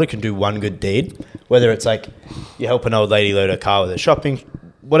out in public and do one good deed, whether it's like you help an old lady load her car with her shopping,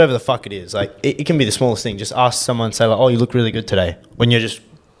 whatever the fuck it is. Like it can be the smallest thing. Just ask someone, say like, oh, you look really good today. When you're just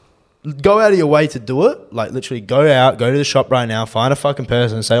go out of your way to do it. Like literally go to the shop right now, find a fucking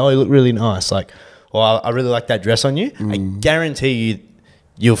person and say, oh, you look really nice. Like, well, I really like that dress on you. I guarantee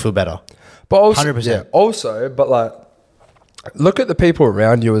you'll feel better. But also, 100%. Yeah, also, but like, look at the people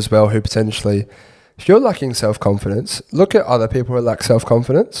around you as well who potentially, if you're lacking self-confidence, look at other people who lack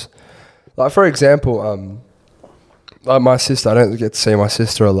self-confidence. Like, for example, like my sister, I don't get to see my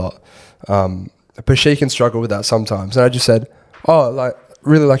sister a lot, but she can struggle with that sometimes. And I just said, oh, like,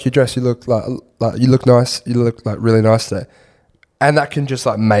 really like your dress. You look like you look nice. You look like really nice today. And that can just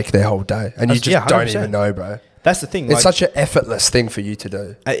like make their whole day. And you just don't even know, bro. That's the thing. It's such an effortless thing for you to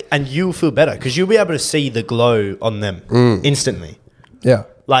do. And you'll feel better because you'll be able to see the glow on them instantly. Yeah.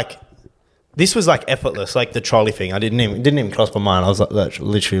 Like, this was like effortless, like the trolley thing. It didn't even cross my mind. I was like,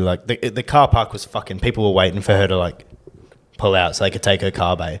 literally like, the car park was fucking, people were waiting for her to like pull out so they could take her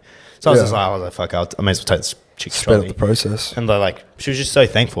car bay. So I was like, fuck, I may as well take this chick's Sped trolley. up the process. And like, she was just so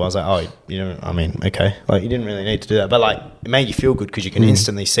thankful. I was like, oh, you know, I mean, okay. Like, you didn't really need to do that. But like, it made you feel good because you can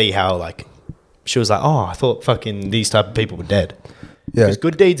instantly see how like, she was like, oh, I thought fucking these type of people were dead. Yeah. Because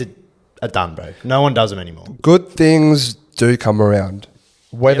good deeds are done, bro. No one does them anymore. Good things do come around.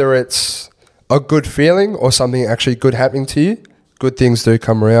 Whether it's a good feeling or something actually good happening to you, good things do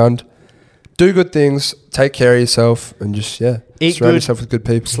come around. Do good things, take care of yourself, and just, surround yourself with good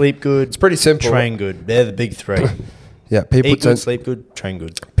people. Sleep good. It's pretty simple. Train good. They're the big three. Yeah, people Eat good, sleep good, train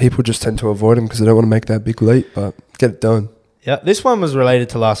good. People just tend to avoid them because they don't want to make that big leap, but get it done. Yeah, this one was related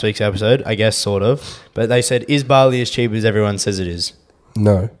to last week's episode, I guess, sort of. But they said, is Bali as cheap as everyone says it is?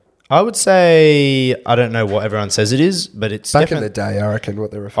 No. I would say, I don't know what everyone says it is, but it's back in the day, I reckon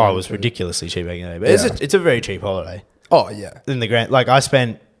what they were referring to. Oh, it was ridiculously cheap back in the day. But it's a very cheap holiday. Oh, yeah. In the grand, like I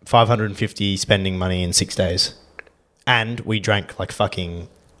spent $550 spending money in 6 days. And we drank like fucking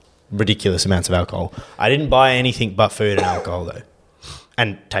ridiculous amounts of alcohol. I didn't buy anything but food and alcohol though.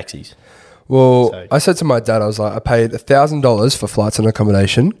 And taxis. Well, I said to my dad, I was like, I paid $1,000 for flights and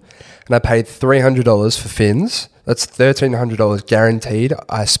accommodation, and I paid $300 for fins. That's $1,300 guaranteed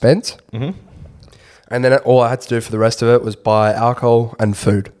I spent. Mm-hmm. And then all I had to do for the rest of it was buy alcohol and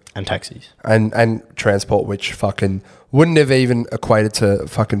food. And taxis. And transport, which fucking wouldn't have even equited to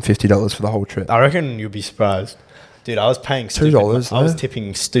fucking $50 for the whole trip. I reckon you'll be surprised. Dude, I was paying $2. I was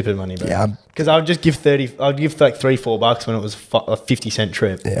tipping stupid money, bro. Yeah, because I would just give I'd give like $3-4 when it was a 50-cent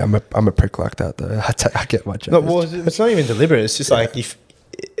trip. Yeah, I'm a prick like that though. I get my job. No, well, it's not even deliberate. It's just like if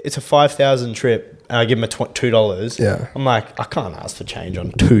it's a 5,000 trip and I give them $2, Yeah. I'm like, I can't ask for change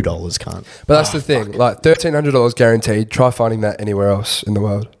on $2, can't. But that's the thing. Like $1,300 guaranteed. Try finding that anywhere else in the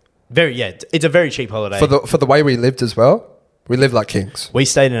world. It's a very cheap holiday. For the way we lived as well. We lived like kings. We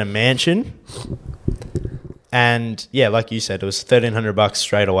stayed in a mansion, and yeah, like you said, it was $1,300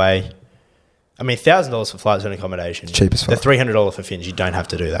 straight away. I mean, $1,000 for flights and accommodation. Cheap as fuck. The $300 for fins, you don't have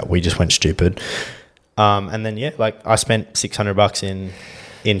to do that. We just went stupid. And then I spent $600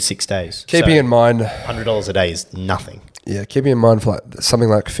 in 6 days. Keeping in mind, $100 a day is nothing. Yeah, keeping in mind for like something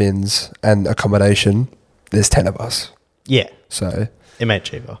like fins and accommodation, there's 10 of us. Yeah, So it made it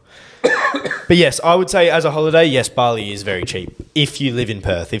cheaper. But yes, I would say as a holiday, yes, Bali is very cheap. If you live in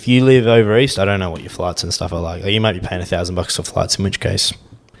Perth, if you live over east, I don't know what your flights and stuff are like. You might be paying $1,000 for flights, in which case,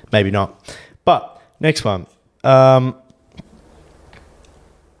 maybe not. But next one. I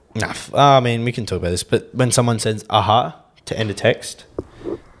mean, we can talk about this, but when someone says "aha" to end a text,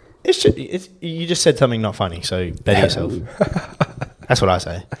 you just said something not funny. So better yourself. That's what I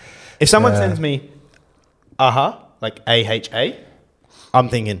say. If someone sends me "aha" like AHA, I'm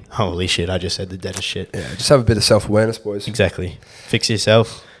thinking, holy shit, I just said the deadest shit. yeah, just have a bit of self-awareness, boys. Exactly. Fix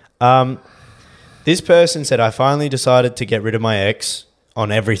yourself. This person said, I finally decided to get rid of my ex on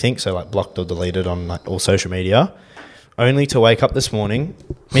everything, so like blocked or deleted on like all social media, only to wake up this morning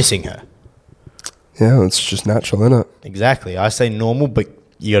missing her. Yeah, it's just natural, isn't it? Exactly. I say normal, but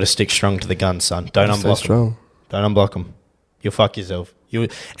you got to stick strong to the gun, son. Don't Stay unblock them. strong. Don't unblock them. You'll fuck yourself.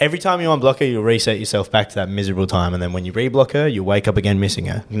 Every time you unblock her, you'll reset yourself back to that miserable time, and then when you reblock her, you'll wake up again missing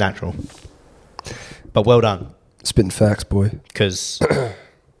her. Natural. But well done. Spitting facts, boy. Because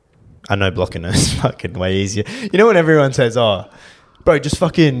I know blocking her is fucking way easier. You know when everyone says, oh, bro, just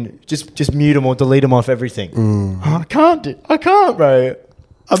fucking, just mute them or delete them off everything. Oh, I can't, bro.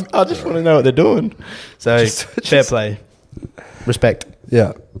 I just want to know what they're doing. So, fair play. Respect.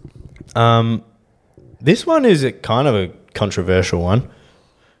 Yeah. This one is a kind of a controversial one.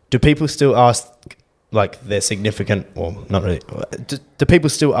 Do people still ask, like, their significant, or not really, do people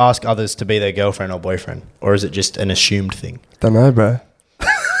still ask others to be their girlfriend or boyfriend? Or is it just an assumed thing? Don't know, bro.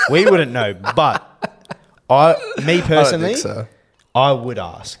 We wouldn't know, but me personally, I don't think so. I would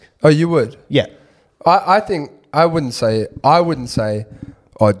ask. Oh, you would? Yeah. I think I wouldn't say,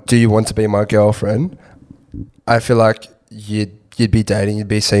 oh, do you want to be my girlfriend? I feel like you'd be dating, you'd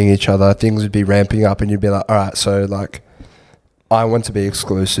be seeing each other, things would be ramping up, and you'd be like, all right, so like, I want to be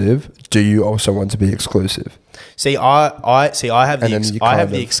exclusive. Do you also want to be exclusive? See, I have the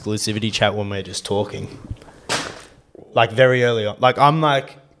of- exclusivity chat when we're just talking, like very early on. Like I'm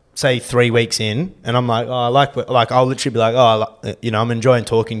like, say 3 weeks in, and I'm like, oh, I'll literally be like, oh, I'm enjoying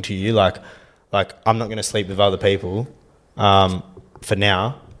talking to you. Like I'm not going to sleep with other people, for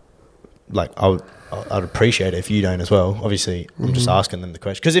now. Like I'd appreciate it if you don't as well. Obviously, I'm just asking them the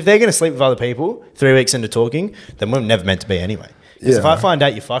question, because if they're going to sleep with other people 3 weeks into talking, then we're never meant to be anyway. Because if I find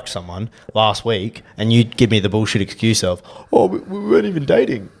out you fucked someone last week and you give me the bullshit excuse of, oh, we weren't even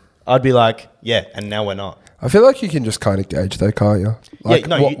dating, I'd be like, yeah, and now we're not. I feel like you can just kind of gauge though, can't you? Like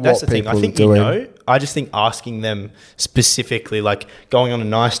That's the thing. I think people are you doing. know. I just think asking them specifically, like going on a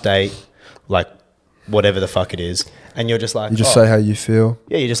nice date, like whatever the fuck it is, and you're just like, You just say how you feel.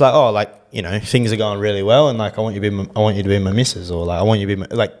 yeah, you're just like, oh, like, things are going really well, and like I want you to be my missus, or like I want you to be my,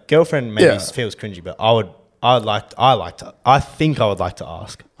 like, girlfriend. Maybe feels cringy, but I would like to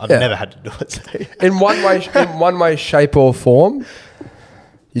ask. I've never had to do it. So. In one way, shape or form,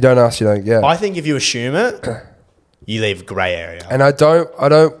 you don't ask, you don't get. I think if you assume it, you leave grey area. And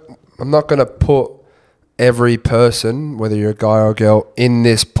I'm not going to put every person, whether you're a guy or a girl, in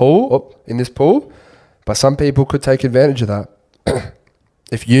this pool, but some people could take advantage of that.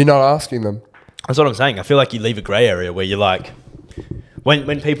 If you're not asking them. That's what I'm saying. I feel like you leave a grey area where you're like,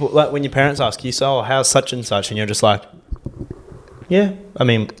 when people, like when your parents ask you, so how's such and such, and you're just like, yeah, I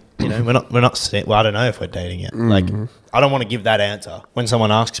mean, we're not, well, I don't know if we're dating yet. Like, I don't want to give that answer. When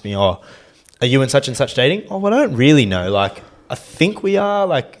someone asks me, oh, are you and such dating? Oh, well, I don't really know. Like, I think we are,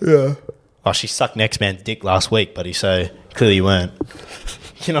 like, Yeah. Oh, she sucked next man's dick last week, buddy, so clearly you weren't.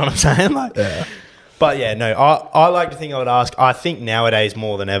 You know what I'm saying? Like, Yeah. But yeah, no, I like to think I would ask. I think nowadays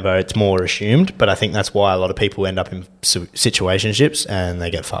more than ever, it's more assumed, but I think that's why a lot of people end up in situationships and they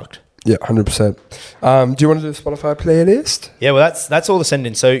get fucked. Yeah, 100%. Do you want to do a Spotify playlist? Yeah, well, that's all the send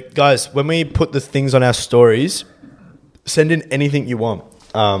in. So guys, when we put the things on our stories, send in anything you want,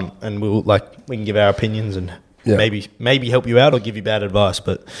 and we can give our opinions and maybe help you out or give you bad advice.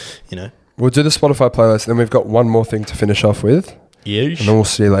 But We'll do the Spotify playlist, and then we've got one more thing to finish off with. Yeesh. And then we'll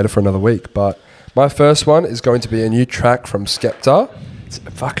see you later for another week. But my first one is going to be a new track from Skepta. It's a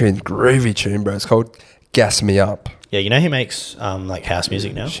fucking groovy tune, bro. It's called Gas Me Up. Yeah, you know he makes like house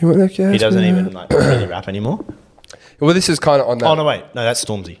music now. She went like, yeah, He doesn't even like really rap anymore. Well, this is kind of on that. Oh no, wait, no, that's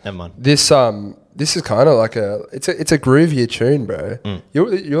Stormzy. Never mind. This is kind of like it's a groovier tune, bro.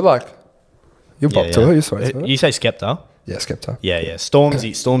 You're like you're bop to it. You're sway to it. You say Skepta? Yeah, Skepta. Yeah.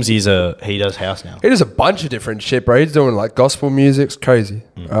 Stormzy's he does house now. He does a bunch of different shit, bro. He's doing like gospel music. It's crazy.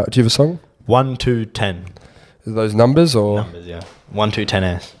 Do you have a song? 1 2 10. Are those numbers or Numbers? Yeah. 1 2 10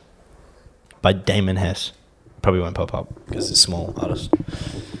 S by Damon Hess. Probably won't pop up because it's a small artist.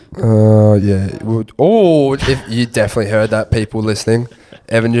 Yeah. It would. Oh, if you definitely heard that, people listening.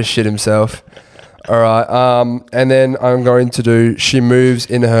 Evan just shit himself. All right. And then I'm going to do "She Moves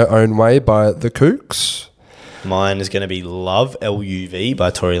in Her Own Way" by the Kooks. Mine is going to be "Love" LUV by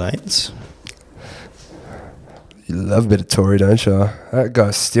Tory Lanez. You love a bit of Tory, don't you? That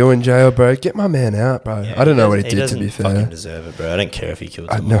guy's still in jail, bro. Get my man out, bro. Yeah, I don't know what he did, to be He doesn't fair. fucking deserve it, bro. I don't care if he killed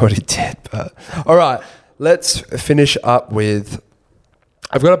I someone. know what he did, but all right. Let's finish up with.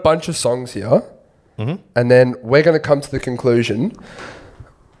 I've got a bunch of songs here, and then we're going to come to the conclusion.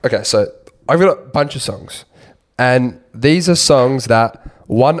 Okay, so I've got a bunch of songs, and these are songs that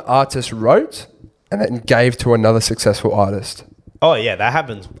one artist wrote and then gave to another successful artist. Oh yeah, that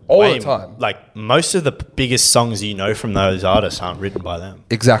happens All the time. Like most of the biggest songs you know from those artists aren't written by them.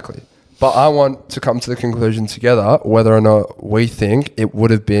 Exactly. But I want to come to the conclusion together whether or not we think it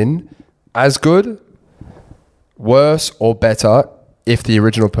would have been as good, worse, or better if the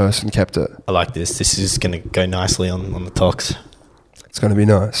original person kept it. I like this. This is going to go nicely on the talks. It's going to be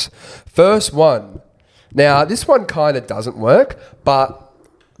nice. First one. Now, this one kind of doesn't work, but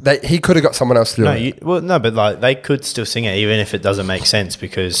he could have got someone else to do it. But like they could still sing it even if it doesn't make sense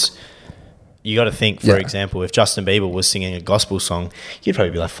because you got to think, for example, if Justin Bieber was singing a gospel song, you'd probably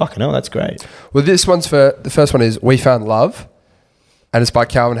be like, fucking hell, that's great. Well, the first one is "We Found Love," and it's by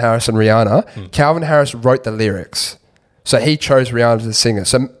Calvin Harris and Rihanna. Calvin Harris wrote the lyrics, so he chose Rihanna to sing it.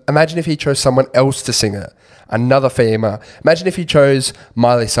 So imagine if he chose someone else to sing it, another female. Imagine if he chose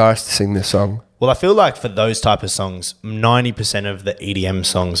Miley Cyrus to sing this song. Well, I feel like for those type of songs, 90% of the EDM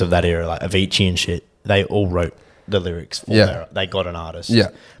songs of that era, like Avicii and shit, they all wrote the lyrics for they got an artist. Yeah.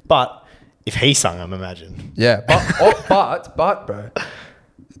 But if he sung them, imagine. Yeah, but bro,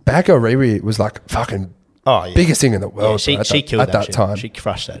 Bad Girl Riri was like fucking biggest thing in the world. Yeah, she killed at that shit. time. She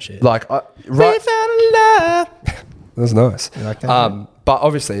crushed that shit. Like, We found love. That's nice. You like that? But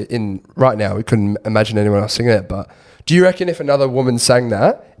obviously, right now, we couldn't imagine anyone else singing it. But do you reckon if another woman sang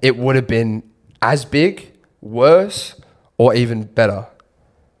that, it would have been as big, worse, or even better?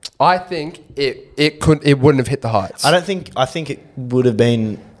 I think it wouldn't have hit the heights. I think it would have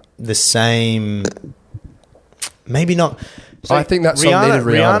been the same. Maybe not. So I think that song needed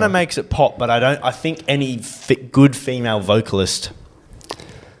Rihanna. Rihanna makes it pop, but I think any good female vocalist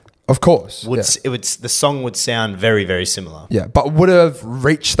of course, the song would sound very, very similar. Yeah, but would have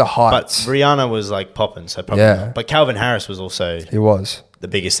reached the But heights. Rihanna was like popping, so probably not. But Calvin Harris was also He was. the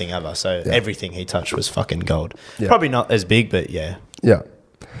biggest thing ever. So everything he touched was fucking gold. Yeah. Probably not as big, but yeah. Yeah.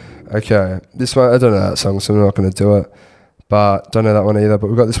 Okay. This one, I don't know that song, so I'm not going to do it. But don't know that one either. But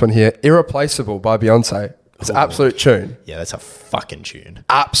we've got this one here. "Irreplaceable" by Beyonce. It's an absolute tune. Yeah, that's a fucking tune.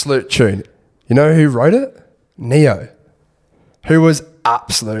 Absolute tune. You know who wrote it? Neo. Who was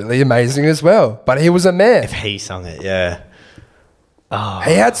absolutely amazing as well. But he was a man. If he sung it, yeah. Oh.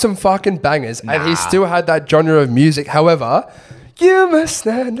 He had some fucking bangers, and he still had that genre of music. However, you must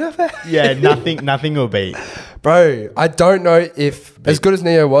stand up. Yeah, nothing will beat. Bro, I don't know if, as good as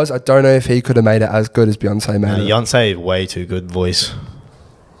Neo was, I don't know if he could have made it as good as Beyonce made it. Beyonce, way too good voice.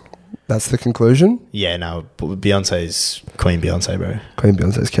 That's the conclusion? Yeah, no, but Beyonce's Queen Beyonce, bro. Queen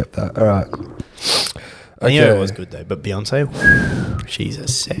Beyonce's kept that. All right. Neo was good, though, but Beyonce, she's a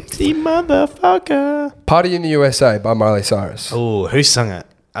sexy motherfucker. "Party in the USA" by Miley Cyrus. Oh, who sung it?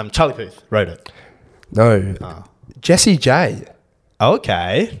 Charlie Puth wrote it. No. Jessie J.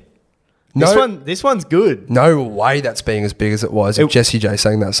 Okay. No. This one's good. No way that's being as big as it was if Jessie J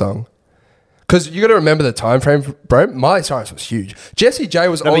sang that song. Because you got to remember the time frame, bro. Miley Cyrus was huge. Jessie J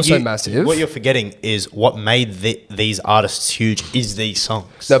was also massive. What you're forgetting is what made these artists huge is these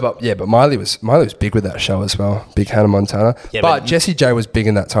songs. No, but Miley was big with that show as well. Big Hannah Montana. Yeah, but Jessie J was big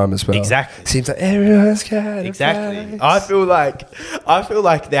in that time as well. Exactly. Seems like everyone's got exactly. I feel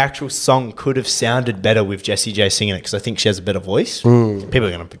like the actual song could have sounded better with Jessie J singing it because I think she has a better voice. People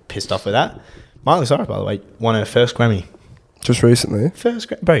are going to be pissed off with that. Miley Cyrus, by the way, won her first Grammy. Just recently.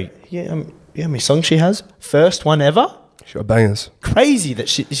 Bro, yeah, how many songs she has? First one ever? She got bangers. Crazy that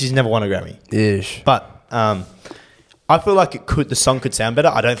she's never won a Grammy. Ish. But I feel like the song could sound better.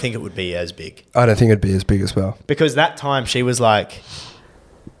 I don't think it would be as big. I don't think it'd be as big as well. Because that time she was like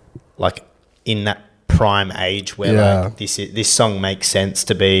in that prime age where like this song makes sense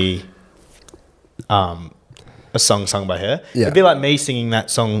to be a song sung by her. Yeah. It'd be like me singing that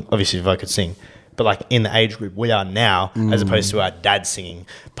song, obviously if I could sing, but like in the age group we are now, as opposed to our dad singing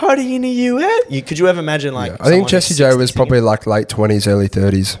 "Party in the US." Could you ever imagine like? I think Jessie J was probably like late 20s, early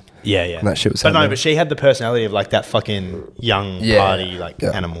 30s. Yeah. And that shit was But happening. no, but she had the personality of like that fucking young party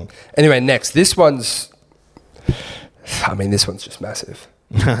animal. Anyway, next. This one's just massive.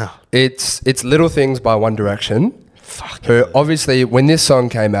 It's Little Things by One Direction. Fuck. Who obviously, when this song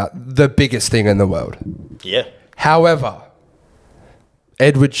came out, the biggest thing in the world. Yeah. However,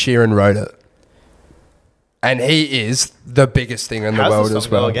 Edward Sheeran wrote it. And he is the biggest thing in the world the song as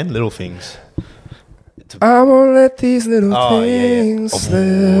well. go again? Little Things. I won't let these little things Oh,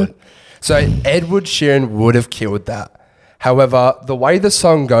 slip. So Edward Sheeran would have killed that. However, the way the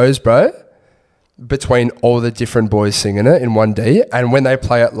song goes, bro, between all the different boys singing it in 1D, and when they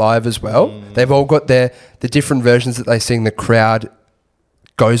play it live as well, they've all got the different versions that they sing. The crowd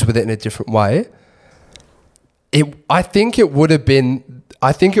goes with it in a different way. I think it would have been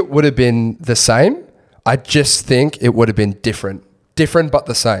the same. I just think it would have been different but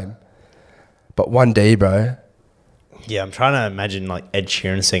the same. But 1D, bro. Yeah, I'm trying to imagine like Ed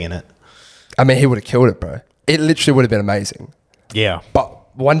Sheeran singing it. I mean, he would have killed it, bro. It literally would have been amazing. Yeah.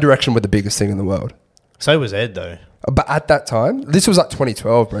 But One Direction were the biggest thing in the world. So was Ed though. But at that time, this was like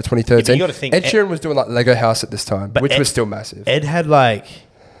 2012, bro, 2013. Yeah, but you gotta think Ed Sheeran was doing like Lego House at this time, which was still massive. Ed had like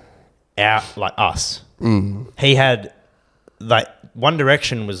us. He had like One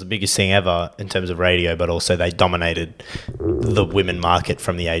Direction was the biggest thing ever in terms of radio, but also they dominated the women market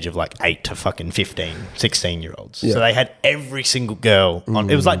from the age of like 8 to fucking 15, 16-year-olds. Yeah. So they had every single girl on.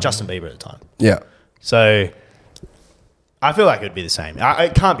 It was like Justin Bieber at the time. Yeah. So I feel like it would be the same.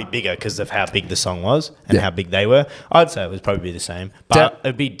 It can't be bigger because of how big the song was and how big they were. I'd say it would probably be the same, but it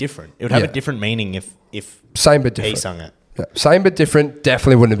would be different. It would have a different meaning if Same but different. he sung it. Yeah. Same but different.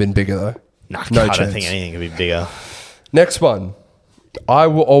 Definitely wouldn't have been bigger though. Nah, No I don't chance. think anything could be bigger. Next one. I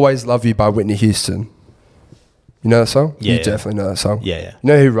Will Always Love You by Whitney Houston. You know that song? Yeah. You definitely know that song. Yeah. You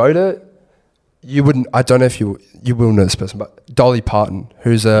know who wrote it? You wouldn't. I don't know if you will know this person, but Dolly Parton,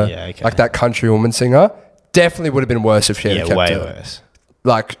 who's like that country woman singer, definitely would have been worse if she had kept way it. worse.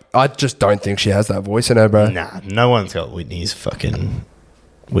 Like, I just don't think she has that voice in her, bro. Nah, no one's got Whitney's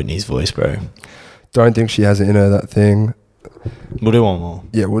voice, bro. Don't think she has it in her, that thing. We'll do one more.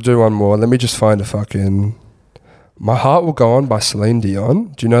 Yeah, we'll do one more. Let me just find a fucking... My Heart Will Go On by Celine Dion.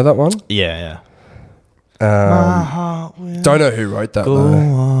 Do you know that one? Yeah. My heart will don't know who wrote that, go though.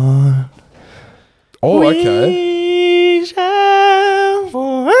 on. Oh, okay. We shall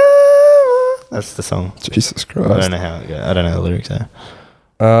forever. That's the song. Jesus I Christ. don't know how it goes. I don't know the lyrics there.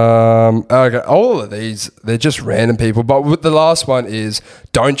 Okay, all of these, they're just random people. But with the last one is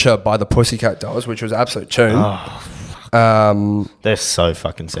Don't Ya by the Pussycat Dolls, which was an absolute tune. They're so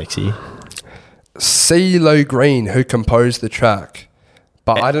fucking sexy. CeeLo Green, who composed the track.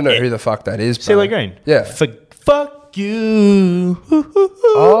 But I don't know who the fuck that is. CeeLo Green? Yeah. Fuck you.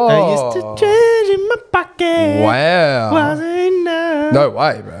 Oh. I used to change in my pocket. Wow. Was it now? No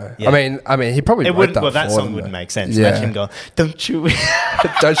way, bro. Yeah. I mean, he probably It wrote would. that Well, that for song them, would though. make sense. Yeah. Imagine him going, "Don't you?"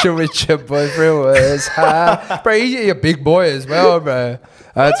 Don't you wish your boyfriend was high? Bro, you're a big boy as well, bro.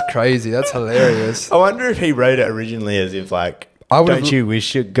 That's crazy. That's hilarious. I wonder if he wrote it originally as if like, would've- "Don't you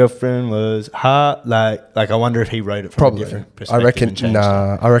wish your girlfriend was hot?" Like I wonder if he wrote it from Probably. a different I perspective. reckon. and changed it.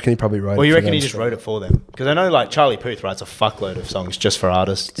 I reckon he probably wrote. Or it you for reckon them he just straight. wrote it for them? Because I know like Charlie Puth writes a fuckload of songs just for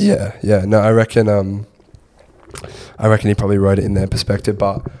artists. Yeah. No, I reckon. I reckon he probably wrote it in their perspective,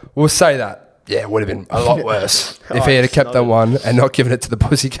 but we'll say that. Yeah, it would have been a lot worse if he had kept that one and not given it to the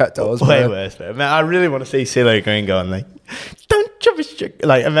Pussycat Dolls. Way bro. worse, man. I really want to see CeeLo Green going like, "Don't you wish your-"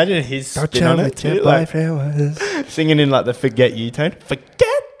 like imagine his Don't spin you on it wish your too, like, boyfriend was- singing in like the "Forget You" tone.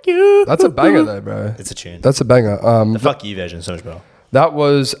 Forget you. That's a banger though, bro. It's a tune. That's a banger. The "Fuck You" version is so much better. That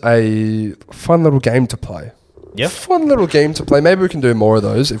was a fun little game to play. Yeah. Fun little game to play. Maybe we can do more of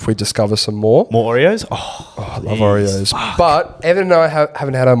those if we discover some more. More Oreos? Oh, I love jeez. Oreos. Fuck. But Evan and I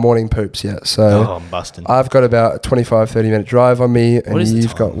haven't had our morning poops yet. So I'm busting. I've got about a 25, 30-minute drive on me and What is the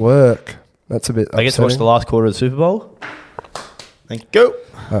you've got time? work. That's a bit I guess watch upsetting. the last quarter of the Super Bowl. Thank you.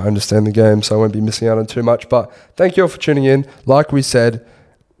 I understand the game, so I won't be missing out on too much. But thank you all for tuning in. Like we said,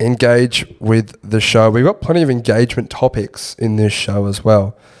 engage with the show. We've got plenty of engagement topics in this show as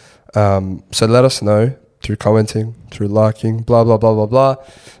well. So let us know through commenting, through liking, blah, blah, blah, blah, blah.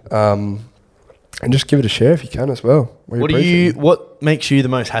 And just give it a share if you can as well. What makes you the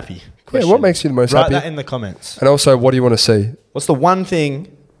most happy? Yeah, what makes you the most Write happy? that in the comments. And also, what do you want to see? What's the one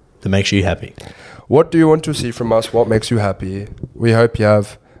thing that makes you happy? What do you want to see from us? What makes you happy? We hope you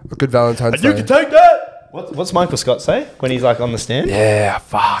have a good Valentine's Day. take that! What's Michael Scott say when he's like on the stand? Yeah,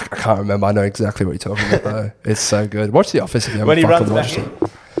 fuck. I can't remember. I know exactly what you're talking about, though. It's so good. Watch The Office if you haven't When he fucking runs watched back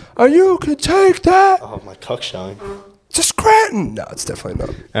it. Oh, you can take that. Oh, my cock's showing. It's a Scranton. No, it's definitely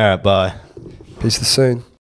not. All right, bye. Peace to soon.